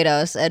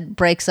Barbados and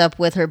breaks up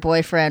with her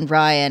boyfriend,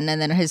 Ryan. And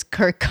then his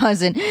Kirk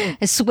cousin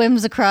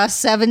swims across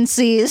 7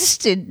 seas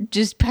to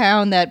just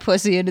pound that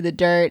pussy into the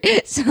dirt.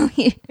 So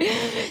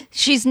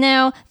she's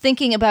now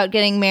thinking about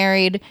getting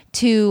married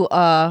to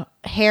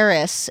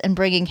Harris and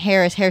bringing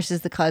Harris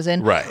is the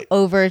cousin, right,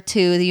 over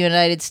to the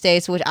United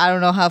States, which I don't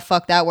know how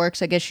fuck that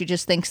works. I guess she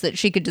just thinks that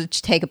she could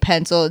just take a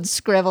pencil and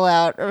scribble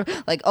out, or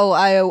like, oh,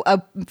 I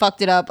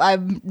fucked it up.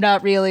 I'm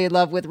not really in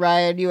love with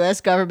Ryan,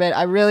 U.S. government.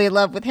 I'm really in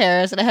love with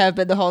Harris, and I have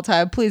been the whole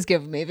time. Please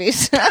give me a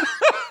visa.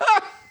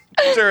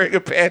 During a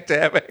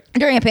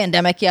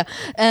pandemic. Yeah.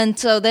 And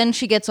so then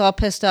she gets all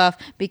pissed off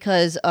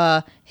because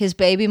his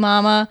baby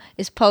mama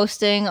is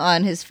posting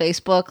on his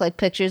Facebook like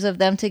pictures of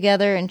them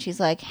together, and she's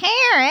like,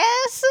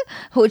 Harris,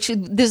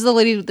 this is the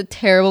lady with the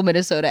terrible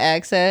Minnesota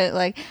accent,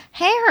 like,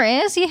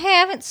 Harris, you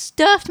haven't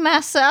stuffed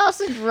my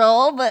sausage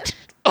roll, but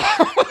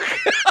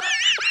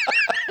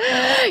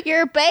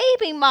your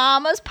baby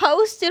mama's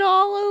posted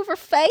all over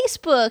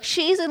Facebook.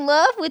 She's in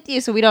love with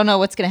you. So we don't know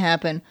what's going to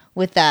happen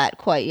with that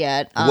quite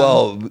yet.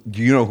 Well,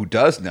 you know who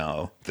does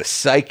know? The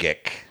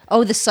psychic.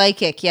 Oh, the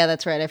psychic. Yeah,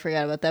 that's right. I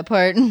forgot about that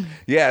part.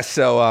 Yeah,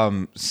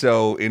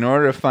 so in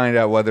order to find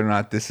out whether or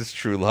not this is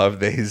true love,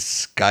 they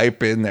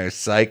Skype in their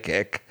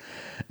psychic.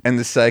 And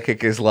the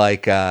psychic is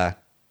like,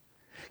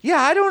 yeah,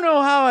 I don't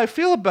know how I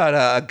feel about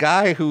a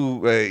guy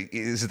who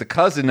is the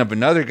cousin of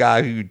another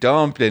guy who you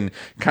dumped, and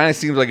kind of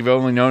seems like you've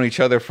only known each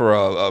other for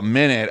a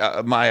minute.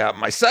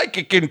 My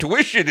psychic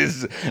intuition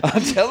is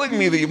telling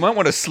me that you might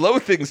want to slow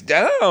things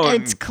down.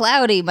 It's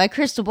cloudy. My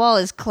crystal ball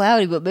is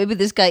cloudy, but maybe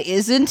this guy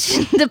isn't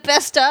the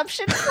best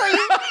option for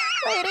you,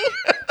 lady.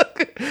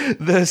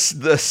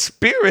 The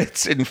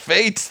spirits and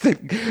fates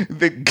that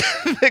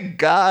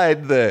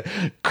guide the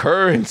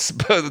currents,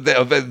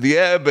 the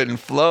ebb and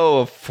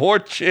flow of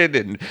fortune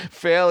and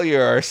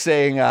failure are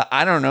saying,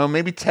 I don't know,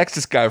 maybe text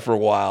this guy for a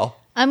while.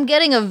 I'm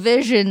getting a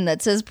vision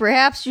that says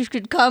perhaps you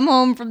should come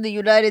home from the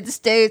United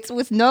States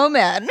with no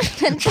man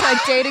and try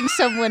dating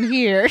someone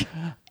here.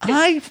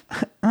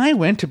 I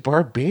went to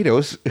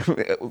Barbados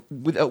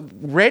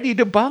ready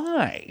to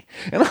buy,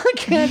 and I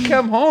can't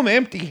come home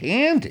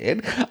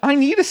empty-handed. I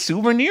need a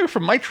souvenir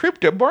from my trip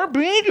to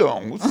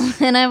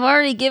Barbados. And I've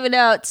already given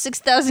out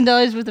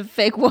 $6,000 worth of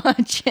fake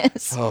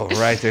watches. Oh,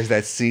 right. There's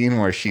that scene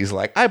where she's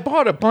like, I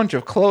bought a bunch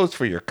of clothes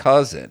for your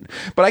cousin,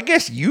 but I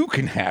guess you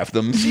can have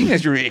them, seeing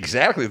as you're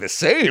exactly the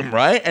same,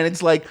 right? And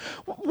it's like,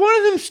 one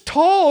of them's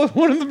tall and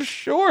one of them's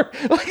short.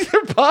 Like,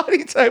 their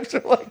body types are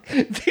like,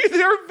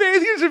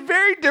 these are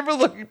very different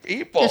looking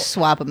people. Just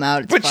swap them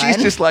out. It's but fine.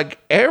 She's just like,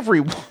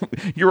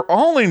 you're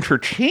all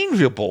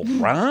interchangeable,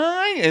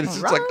 right? And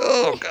it's just like,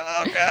 oh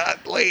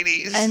God,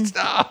 ladies, and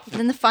stop.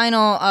 Then the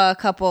final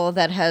couple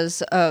that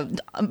has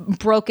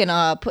broken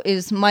up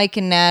is Mike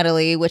and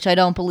Natalie, which I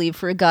don't believe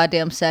for a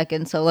goddamn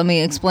second. So let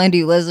me explain to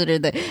you, listener,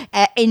 the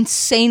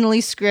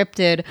insanely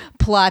scripted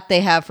plot they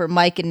have for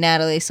Mike and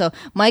Natalie. So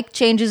Mike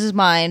changes his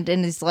mind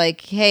and is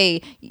like,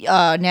 hey,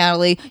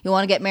 Natalie, you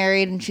want to get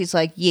married? And she's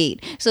like,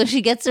 yeet. So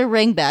she gets her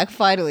ring back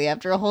finally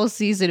after a whole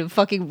season of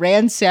fucking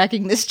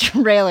ransacking this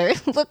trailer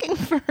looking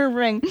for her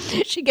ring.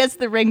 She gets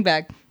the ring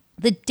back.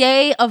 The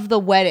day of the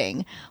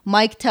wedding,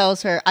 Mike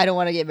tells her, I don't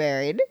want to get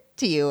married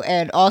to you,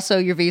 and also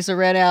your visa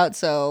ran out,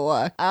 so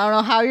I don't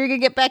know how you're gonna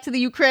get back to the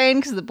Ukraine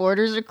because the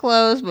borders are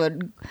closed, but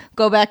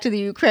go back to the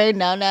Ukraine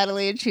now,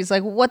 Natalie. And she's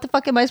like, what the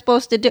fuck am I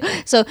supposed to do?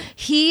 So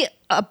he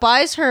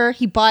buys her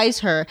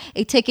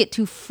a ticket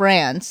to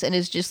France and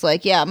is just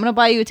like, yeah, I'm gonna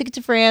buy you a ticket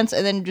to France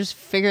and then just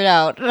figure it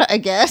out, I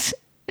guess.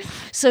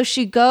 So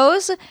she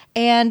goes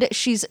and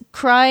she's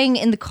crying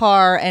in the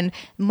car, and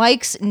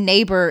Mike's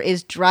neighbor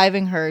is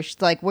driving her.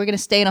 She's like, we're going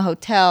to stay in a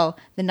hotel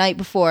the night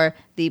before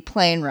the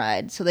plane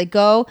ride. So they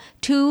go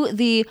to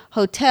the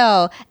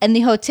hotel, and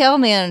the hotel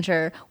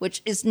manager,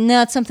 which is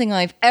not something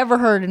I've ever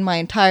heard in my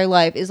entire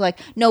life, is like,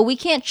 no, we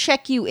can't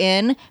check you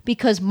in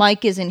because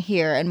Mike isn't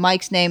here and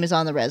Mike's name is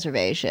on the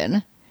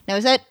reservation. Now,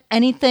 is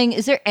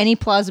there any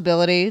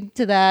plausibility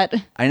to that?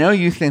 I know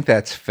you think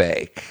that's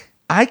fake.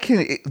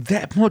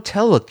 That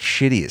motel looked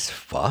shitty as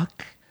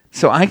fuck.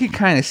 So I can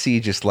kind of see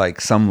just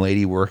like some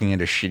lady working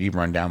at a shitty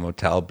rundown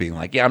motel being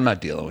like, yeah, I'm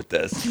not dealing with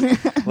this.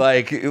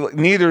 Like,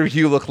 neither of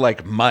you look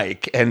like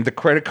Mike, and the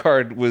credit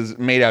card was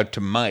made out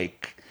to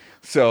Mike.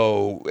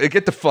 So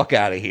get the fuck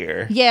out of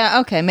here. Yeah,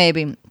 okay,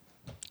 maybe.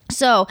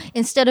 So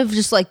instead of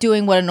just like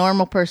doing what a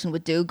normal person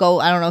would do,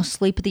 go, I don't know,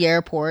 sleep at the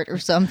airport or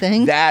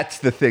something. That's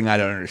the thing I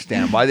don't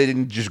understand. Why they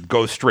didn't just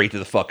go straight to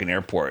the fucking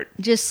airport.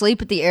 Just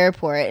sleep at the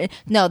airport.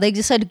 No, they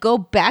decided to go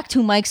back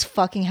to Mike's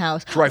fucking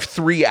house. Drive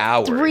 3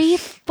 hours. 3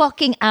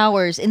 fucking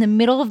hours in the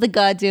middle of the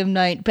goddamn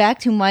night back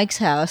to Mike's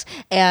house.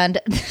 And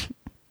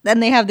then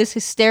they have this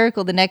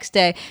hysterical the next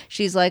day.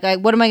 She's like,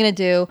 what am I going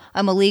to do?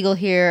 I'm illegal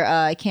here.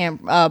 I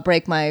can't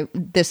break my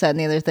this, that, and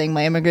the other thing,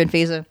 my immigrant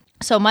visa.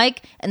 So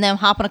Mike and them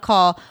hop on a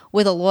call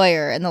with a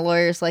lawyer, and the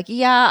lawyer's like,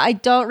 yeah, I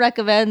don't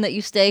recommend that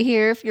you stay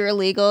here. If you're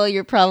illegal,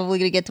 you're probably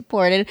going to get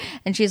deported.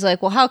 And she's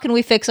like, well, how can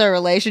we fix our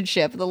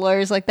relationship? And the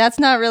lawyer's like, that's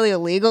not really a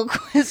legal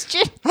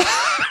question.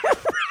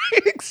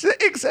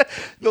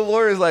 The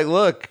lawyer's like,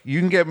 look, you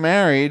can get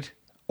married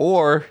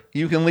or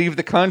you can leave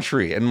the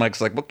country. And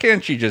Mike's like, well,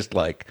 can't she just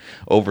like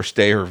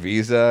overstay her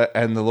visa?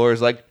 And the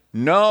lawyer's like,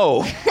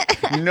 no,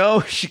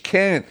 she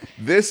can't.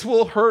 This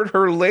will hurt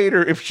her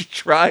later if she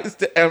tries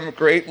to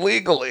emigrate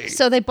legally.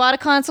 So they bought a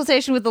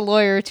consultation with the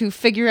lawyer to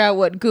figure out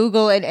what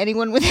Google and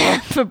anyone with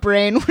half a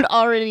brain would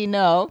already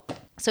know.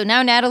 So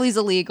now Natalie's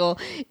illegal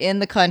in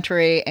the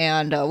country,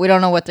 and we don't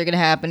know what they're going to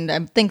happen.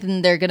 I'm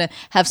thinking they're going to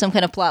have some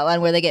kind of plot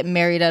line where they get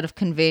married out of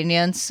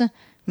convenience.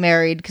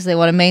 Married because they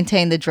want to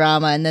maintain the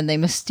drama, and then they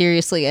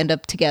mysteriously end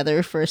up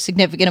together for a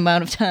significant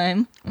amount of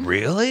time.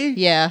 Really?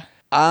 Yeah.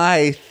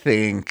 I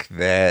think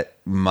that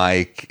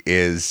Mike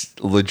is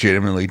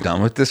legitimately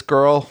done with this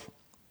girl.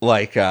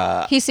 Like,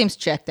 he seems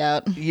checked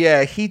out.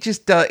 Yeah, he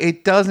just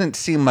it doesn't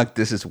seem like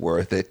this is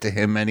worth it to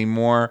him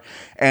anymore.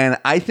 And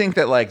I think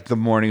that like the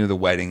morning of the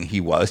wedding,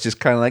 he was just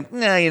kind of like,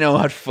 nah, you know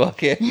what,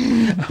 fuck it,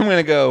 I'm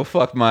gonna go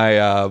fuck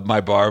my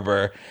my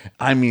barber.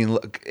 I mean,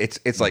 look,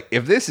 it's like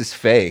if this is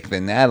fake,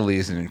 then Natalie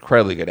is an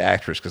incredibly good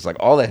actress because like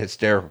all that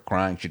hysterical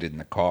crying she did in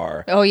the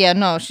car. Oh yeah,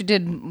 no, she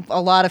did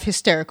a lot of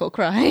hysterical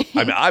crying.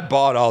 I mean, I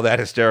bought all that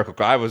hysterical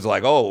cry. I was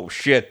like, oh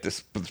shit,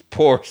 this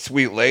poor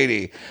sweet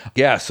lady.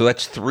 Yeah, so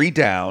that's 3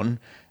 down.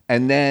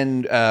 And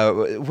then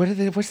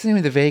what's the name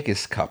of the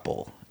Vegas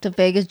couple? The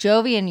Vegas,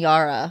 Jovi and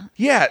Yara.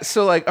 Yeah,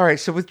 so like, all right,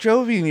 so with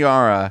Jovi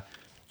and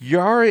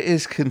Yara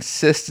is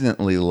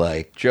consistently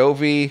like,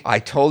 Jovi, I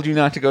told you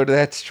not to go to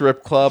that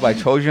strip club. I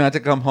told you not to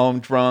come home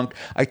drunk.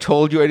 I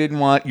told you I didn't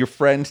want your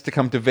friends to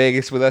come to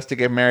Vegas with us to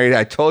get married.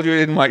 I told you I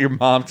didn't want your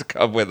mom to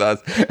come with us.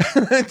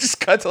 And then it just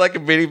cut to like a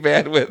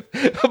minivan with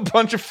a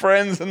bunch of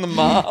friends and the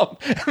mom.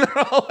 And they're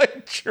all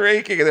like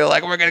drinking. And they're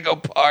like, we're going to go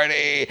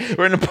party.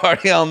 We're going to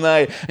party all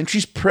night. And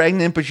she's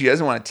pregnant, but she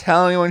doesn't want to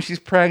tell anyone she's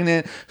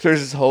pregnant. So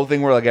there's this whole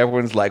thing where like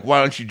everyone's like,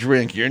 why don't you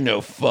drink? You're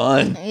no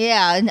fun.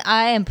 Yeah, and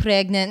I am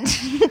pregnant.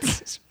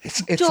 It's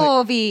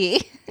Jovi.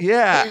 Like,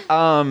 yeah.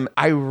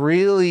 I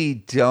really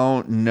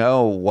don't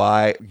know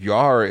why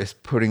Yara is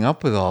putting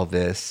up with all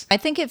this. I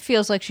think it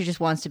feels like she just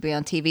wants to be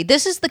on TV.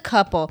 This is the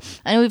couple.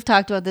 I know we've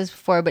talked about this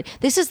before, but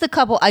this is the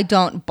couple I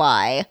don't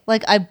buy.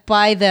 Like, I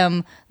buy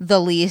them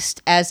the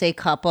least as a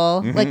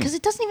couple. Mm-hmm. Like, because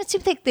it doesn't even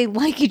seem like they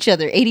like each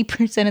other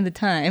 80% of the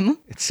time.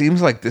 It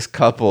seems like this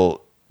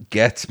couple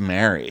gets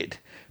married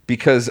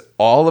because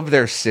all of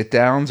their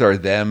sit-downs are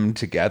them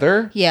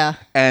together. Yeah.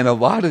 And a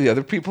lot of the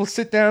other people's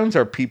sit-downs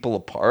are people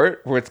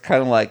apart, where it's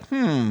kind of like,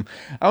 I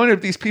wonder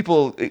if these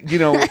people, you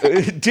know,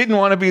 didn't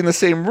want to be in the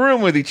same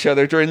room with each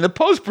other during the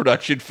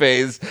post-production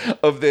phase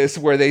of this,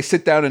 where they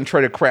sit down and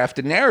try to craft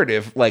a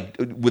narrative, like,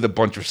 with a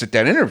bunch of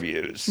sit-down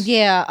interviews.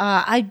 Yeah,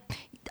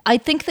 I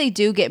think they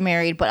do get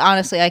married, but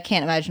honestly, I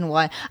can't imagine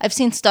why. I've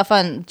seen stuff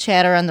on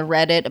chatter on the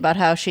Reddit about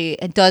how she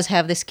does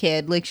have this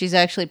kid. Like, she's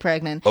actually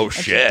pregnant. Oh,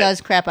 shit. She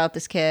does crap out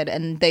this kid,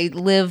 and they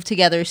live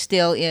together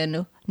still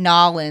in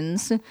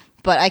Nolans.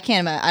 But I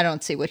can't imagine. I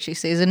don't see what she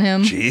sees in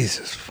him.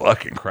 Jesus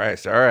fucking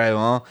Christ. All right,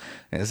 well,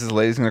 this is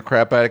lady's going to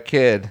crap out a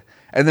kid.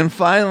 And then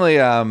finally,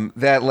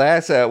 that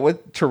last,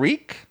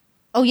 Tariq?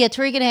 Oh, yeah,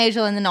 Tariq and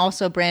Hazel, and then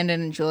also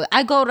Brandon and Julie.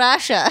 I go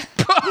Russia.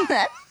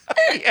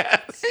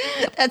 Yes.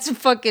 That's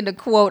fucking a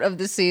quote of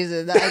the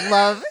season that I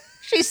love.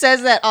 She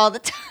says that all the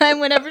time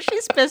whenever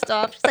she's pissed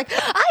off. She's like,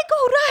 I go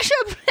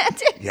Russia,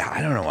 Brandon. Yeah,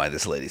 I don't know why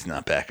this lady's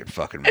not back in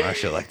fucking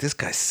Russia. Like, this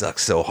guy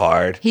sucks so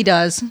hard. He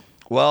does.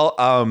 Well,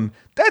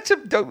 That's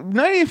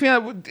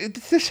 90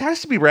 This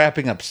has to be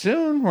wrapping up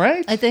soon,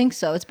 right? I think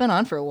so. It's been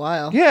on for a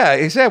while. Yeah,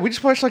 exactly. We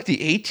just watched like the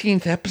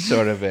 18th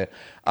episode of it.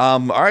 All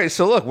right,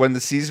 so look, when the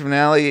season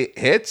finale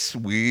hits,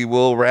 we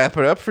will wrap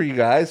it up for you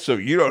guys, so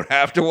you don't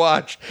have to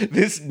watch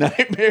this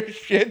nightmare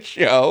shit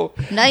show.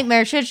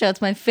 Nightmare shit show.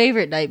 It's my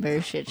favorite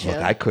nightmare shit show.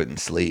 Look, I couldn't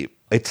sleep.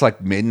 It's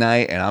like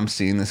midnight, and I'm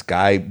seeing this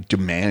guy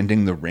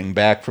demanding the ring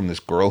back from this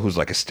girl who's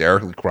like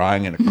hysterically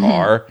crying in a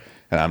car.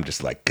 And I'm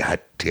just like, God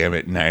damn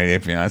it, 90 Day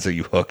Fiancé,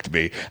 you hooked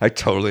me. I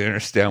totally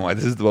understand why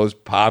this is the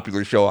most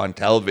popular show on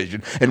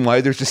television and why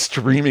there's a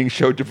streaming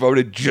show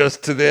devoted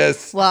just to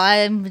this. Well,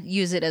 I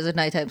use it as a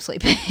nighttime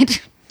sleep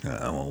aid.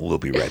 Well, we'll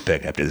be right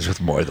back after this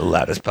with more of the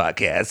Loudest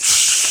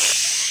Podcast.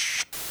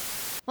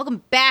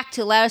 Welcome back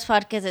to Loudest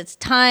Podcast. It's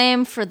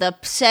time for the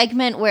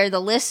segment where the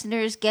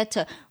listeners get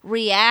to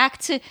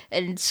react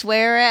and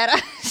swear at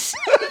us.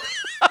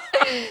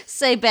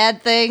 Say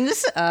bad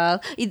things.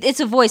 It's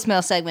a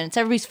voicemail segment. It's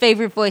everybody's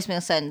favorite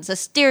voicemail sentence.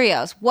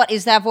 Asterios, what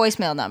is that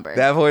voicemail number?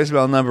 That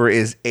voicemail number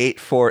is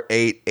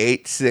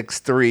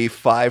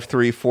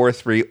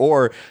 848-863-5343.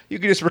 Or you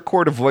can just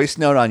record a voice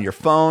note on your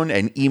phone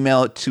and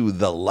email it to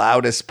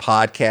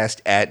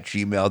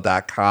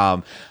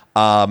theloudestpodcast@gmail.com.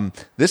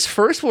 This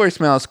first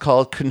voicemail is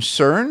called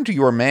Concerned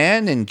Your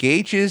Man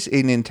Engages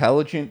in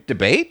Intelligent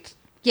Debate.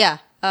 Yeah.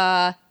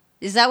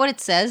 Is that what it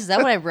says? Is that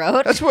what I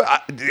wrote?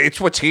 It's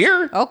what's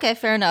here. Okay,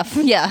 fair enough.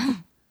 Yeah.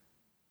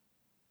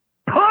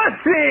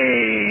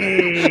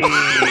 Pussy!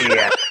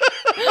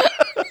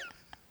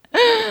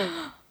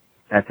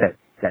 That's it.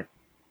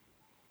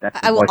 That's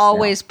I will voicemail.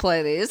 always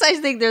play these. I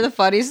think they're the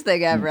funniest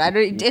thing ever. I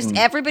don't, just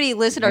everybody,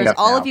 listeners, Hang up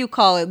all now. of you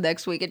call in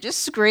next week and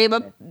just scream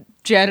a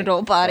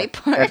genital body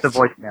part. That's the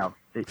voicemail.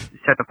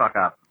 Shut the fuck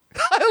up.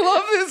 I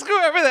love this,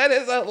 whoever that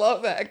is. I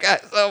love that guy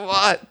so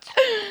much.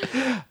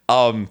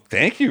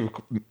 Thank you,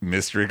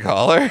 mystery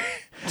caller.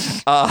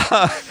 This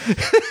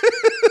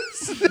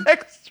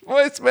next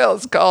voicemail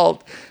is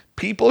called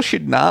People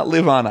Should Not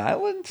Live on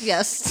Islands.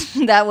 Yes,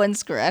 that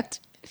one's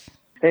correct.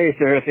 Hey,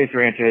 sir, it's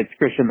Rancher. It's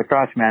Christian the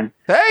Crossman.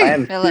 Hey! I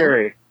have a Hello.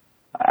 theory.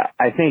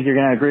 I think you're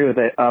going to agree with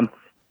it.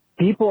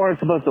 People aren't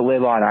supposed to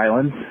live on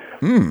islands.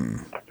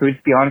 Can we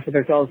just be honest with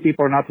ourselves?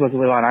 People are not supposed to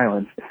live on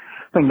islands.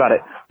 Think about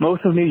it.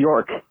 Most of New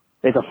York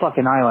is a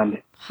fucking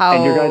island. How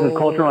And your guys'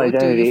 cultural do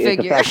identity you is the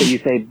figure? fact that you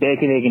say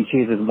bacon, egg, and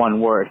cheese is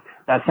one word.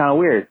 That's kind of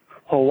weird.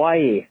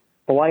 Hawaii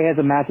has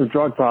a massive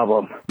drug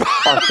problem.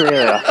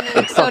 Australia.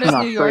 It's So fucking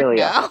does New York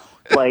Australia. now.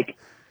 Like,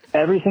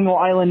 every single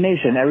island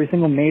nation, every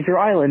single major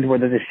island where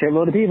there's a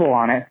shitload of people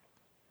on it,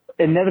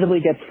 inevitably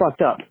gets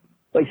fucked up.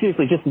 Like,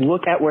 seriously, just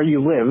look at where you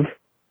live.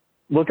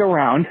 Look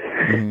around.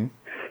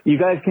 You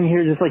guys can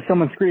hear just like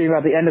someone screaming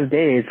about the end of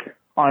days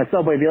on a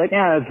subway and be like,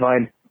 yeah, that's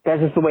fine. That's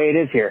just the way it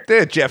is here.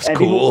 Yeah, Jeff's And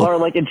cool. people are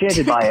like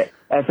enchanted by it,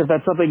 as if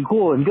that's something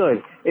cool and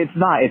good. It's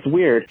not. It's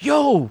weird.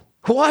 Yo,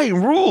 Hawaii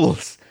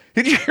rules.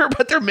 Did you hear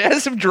about their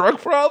massive drug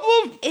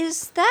problem?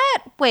 Is New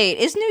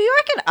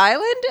York an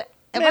island?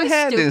 Am I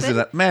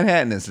stupid?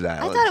 Manhattan is an I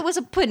island. thought it was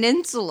a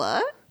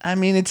peninsula. I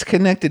mean, it's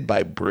connected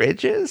by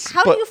bridges.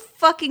 How but do you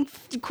fucking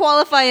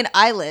qualify an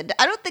island?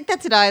 I don't think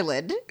that's an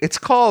island. It's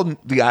called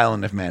the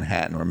Island of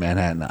Manhattan or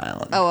Manhattan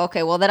Island. Oh,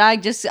 okay. Well, then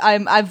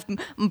I've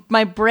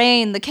my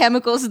brain, the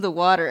chemicals in the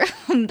water,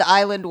 the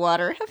island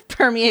water, have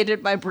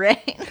permeated my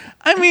brain.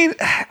 I mean,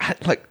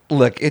 like,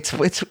 look, it's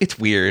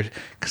weird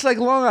because like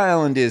Long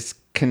Island is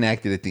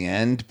connected at the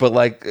end, but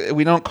like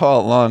we don't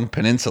call it Long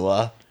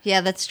Peninsula.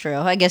 Yeah, that's true.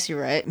 I guess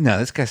you're right. No,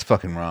 this guy's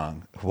fucking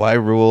wrong. Hawaii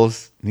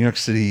rules. New York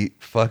City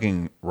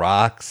fucking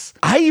rocks.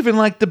 I even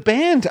like the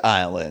band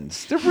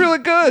Islands. They're really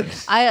good.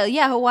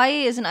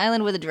 Hawaii is an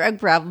island with a drug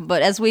problem,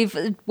 but as we've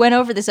went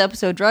over this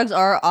episode, drugs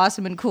are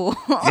awesome and cool.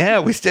 Yeah,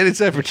 we stayed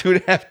inside for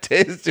 2.5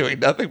 days doing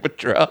nothing but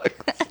drugs.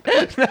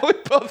 Now we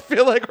both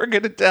feel like we're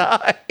gonna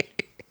die.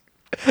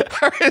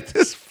 All right,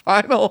 this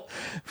final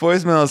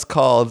voicemail is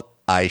called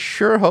I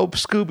Sure Hope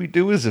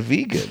Scooby-Doo is a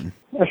Vegan.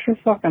 I sure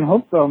fucking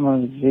hope so. I'm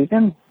a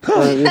vegan.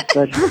 Or at least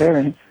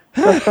vegetarian.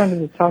 My friend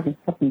is a talking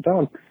fucking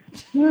dog.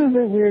 Yeah,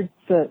 they're weird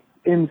that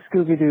in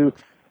Scooby-Doo,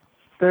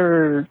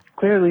 they're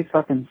clearly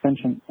fucking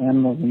sentient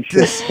animals and shit.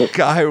 This but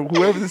guy,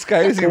 whoever this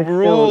guy is, he they still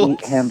rules.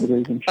 eat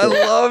hamburgers and shit. I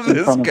love in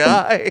this front of them.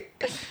 guy.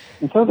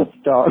 And so does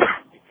the dog.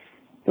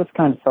 That's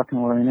kind of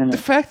fucking worrying, isn't The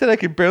it? fact that I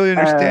can barely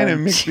understand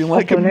him makes me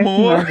like also, him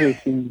Nathan more. Landry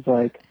seems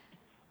like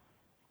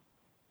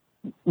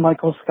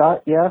Michael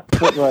Scott, yeah,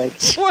 but like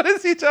What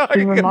is he he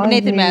talking about? reminds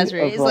Nathan me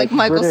Masry of, is like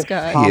Michael British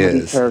Scott. comedy He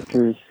is.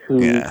 characters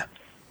who Yeah.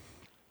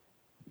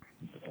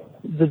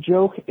 the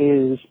joke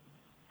is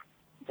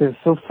they're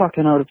so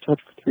fucking out of touch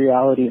with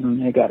reality,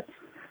 and they got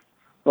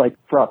like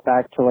brought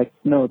back to like,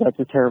 no, that's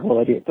a terrible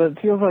idea. But it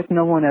feels like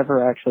no one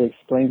ever actually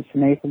explains to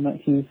Nathan that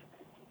he's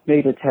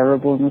made a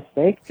terrible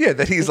mistake. Yeah,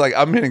 that he's like,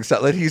 I'm hitting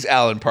that he's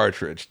Alan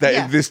Partridge. That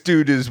Yeah. this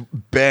dude is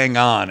bang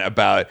on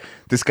about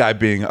this guy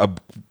being a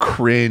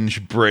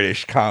cringe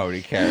British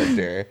comedy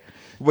character.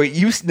 Wait,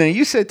 you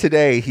said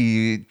today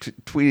he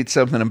tweeted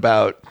something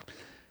about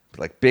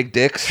like big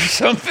dicks or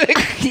something.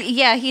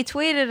 Yeah, he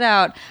tweeted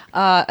out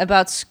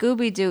about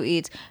Scooby-Doo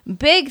eats.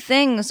 Big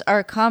things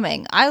are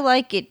coming. I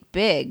like it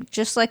big,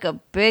 just like a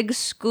big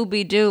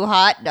Scooby-Doo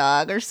hot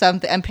dog or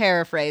something. I'm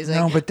paraphrasing.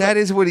 No, but that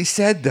is what he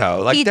said,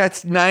 though. Like,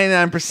 that's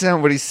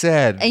 99% what he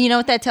said. And you know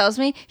what that tells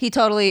me? He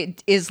totally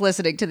is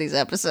listening to these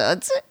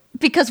episodes.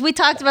 Because we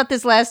talked about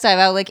this last time.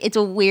 How, like, it's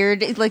a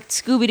weird, like,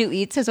 Scooby-Doo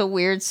Eats has a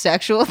weird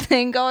sexual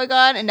thing going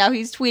on. And now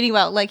he's tweeting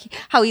about, like,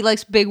 how he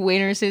likes big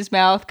wieners in his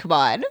mouth. Come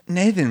on.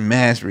 Nathan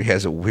Masbury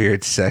has a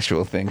weird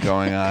sexual thing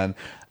going on.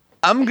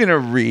 I'm going to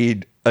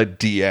read a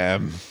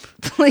DM.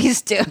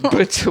 Please do.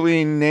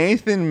 Between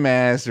Nathan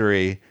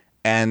Masbury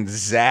and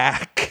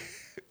Zach.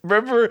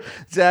 Remember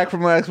Zach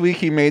from last week?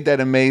 He made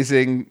that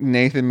amazing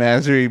Nathan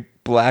Masbury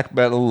black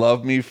metal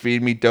love me,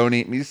 feed me, don't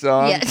eat me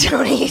song. Yeah,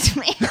 don't eat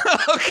me.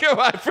 Okay, well,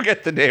 I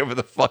forget the name of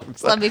the fucking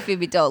song. Love me, feed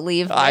me, don't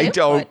leave me. I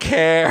don't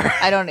care.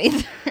 I don't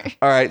either.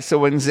 All right, so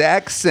when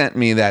Zach sent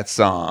me that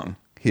song,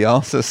 he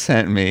also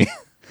sent me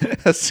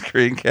a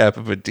screen cap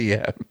of a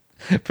DM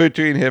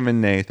between him and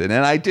Nathan.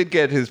 And I did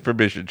get his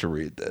permission to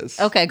read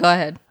this. Okay, go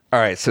ahead. All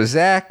right, so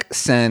Zach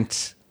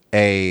sent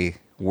a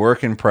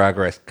work in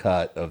progress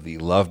cut of the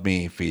Love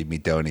Me, Feed Me,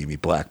 Don't Eat Me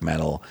black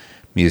metal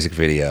music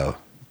video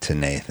to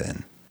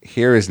Nathan.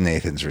 Here is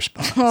Nathan's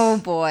response. Oh,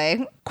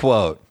 boy.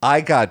 Quote,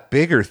 I got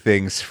bigger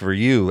things for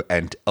you,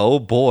 and oh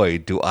boy,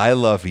 do I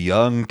love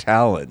young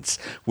talents,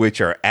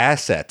 which are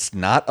assets,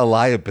 not a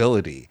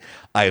liability.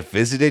 I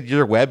visited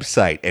your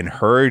website and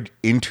heard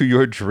into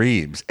your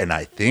dreams, and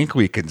I think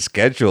we can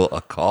schedule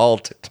a call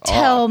to talk.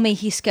 Tell me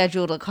he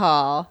scheduled a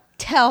call.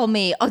 Tell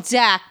me. Oh,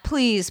 Zach,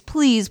 please,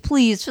 please,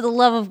 please, for the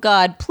love of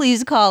God,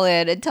 please call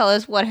in and tell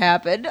us what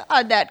happened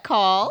on that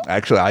call.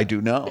 Actually, I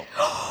do know.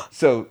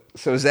 So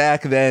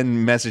Zach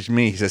then messaged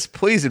me. He says,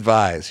 please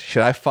advise,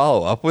 should I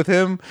follow up with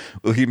him?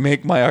 Will he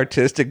make my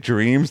artistic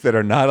dreams that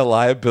are not a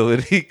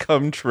liability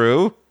come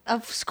true?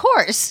 Of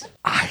course.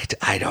 I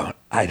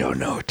don't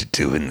know what to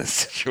do in this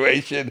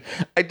situation.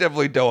 I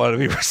definitely don't want to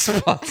be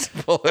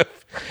responsible if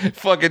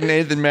fucking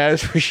Nathan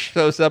Masbury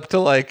shows up to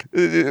like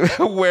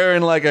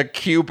wearing like a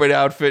Cupid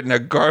outfit and a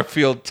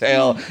Garfield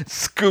tail,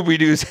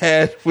 Scooby-Doo's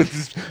head with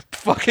his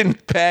fucking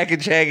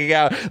package hanging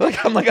out.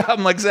 I'm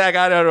like Zach,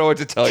 I don't know what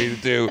to tell you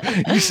to do.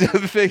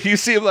 You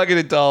seem like an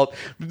adult.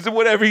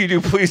 Whatever you do,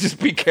 please just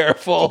be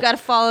careful. You got to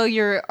follow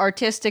your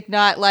artistic,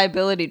 not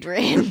liability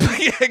dream.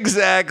 Yeah,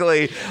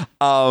 exactly.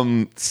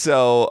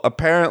 So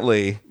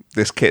apparently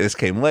this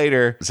came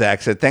later.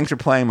 Zach said, thanks for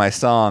playing my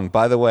song.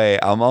 By the way,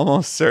 I'm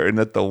almost certain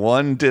that the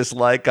one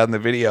dislike on the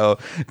video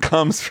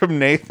comes from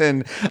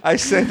Nathan. I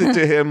sent it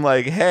to him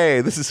like, hey,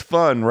 this is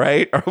fun,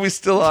 right? Are we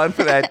still on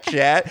for that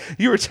chat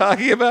you were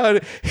talking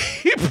about?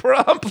 He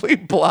promptly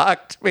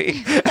blocked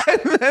me.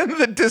 And then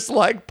the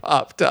dislike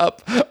popped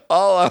up.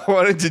 All I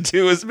wanted to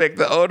do was make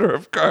the owner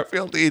of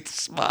Garfield Eats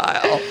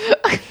smile.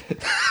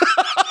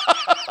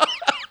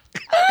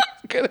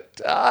 Gonna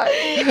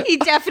die. He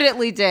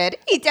definitely did.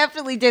 He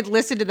definitely did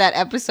listen to that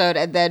episode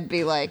and then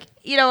be like,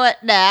 you know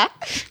what? Nah.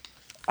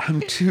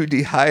 I'm too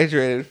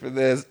dehydrated for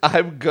this.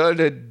 I'm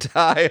gonna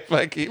die if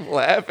I keep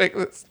laughing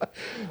this time.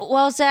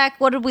 Well, Zach,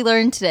 what did we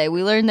learn today?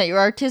 We learned that your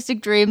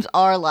artistic dreams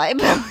are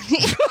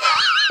liability.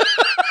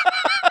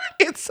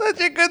 It's such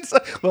a good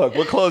song. Look,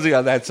 we're closing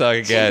on that song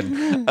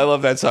again. I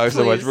love that song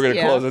so much. We're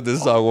gonna close on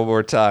this song one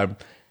more time.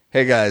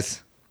 Hey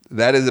guys,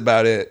 that is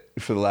about it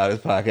for the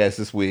Loudest Podcast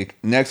this week.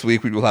 Next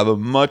week, we will have a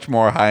much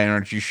more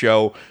high-energy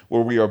show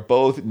where we are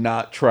both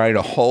not trying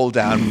to hold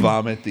down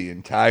vomit the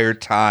entire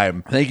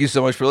time. Thank you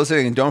so much for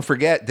listening. And don't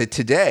forget that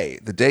today,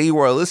 the day you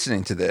are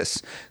listening to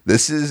this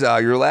is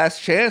your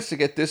last chance to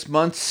get this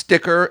month's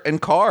sticker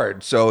and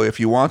card. So if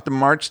you want the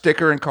March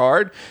sticker and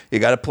card, you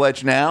got to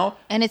pledge now.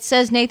 And it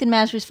says Nathan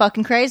Masbury's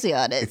fucking crazy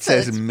on it. It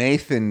says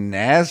Nathan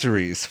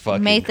Nasry's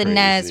fucking Nathan crazy.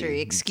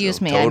 Nasry, excuse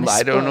me.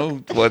 I don't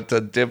know what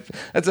the dip.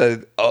 That's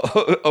a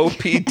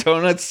OP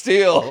donut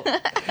steal.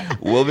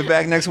 We'll be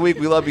back next week.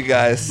 We love you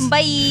guys.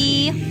 Bye.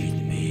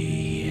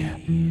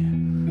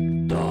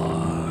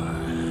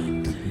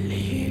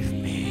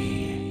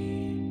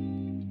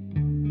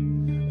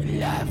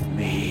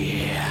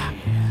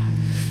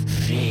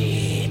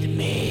 Feed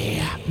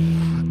me.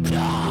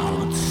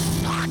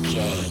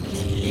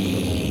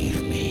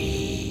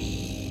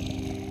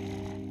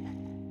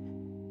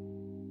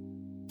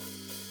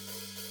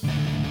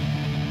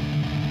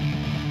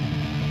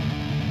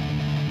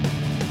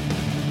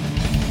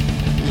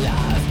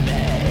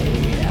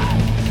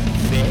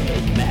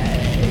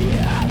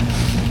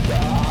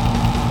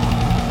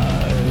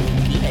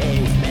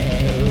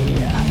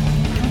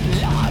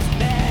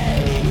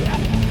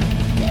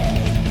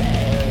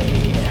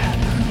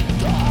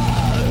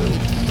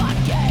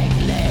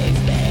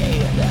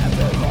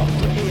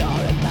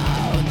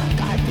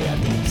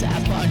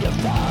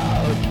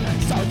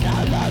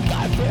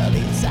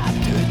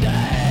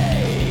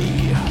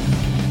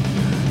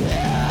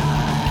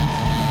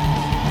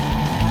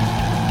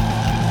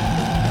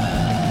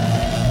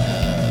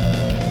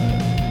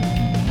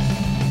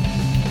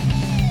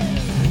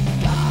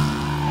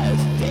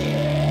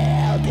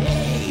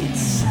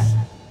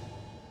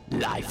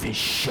 is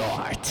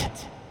short.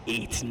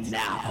 Eat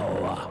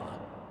now.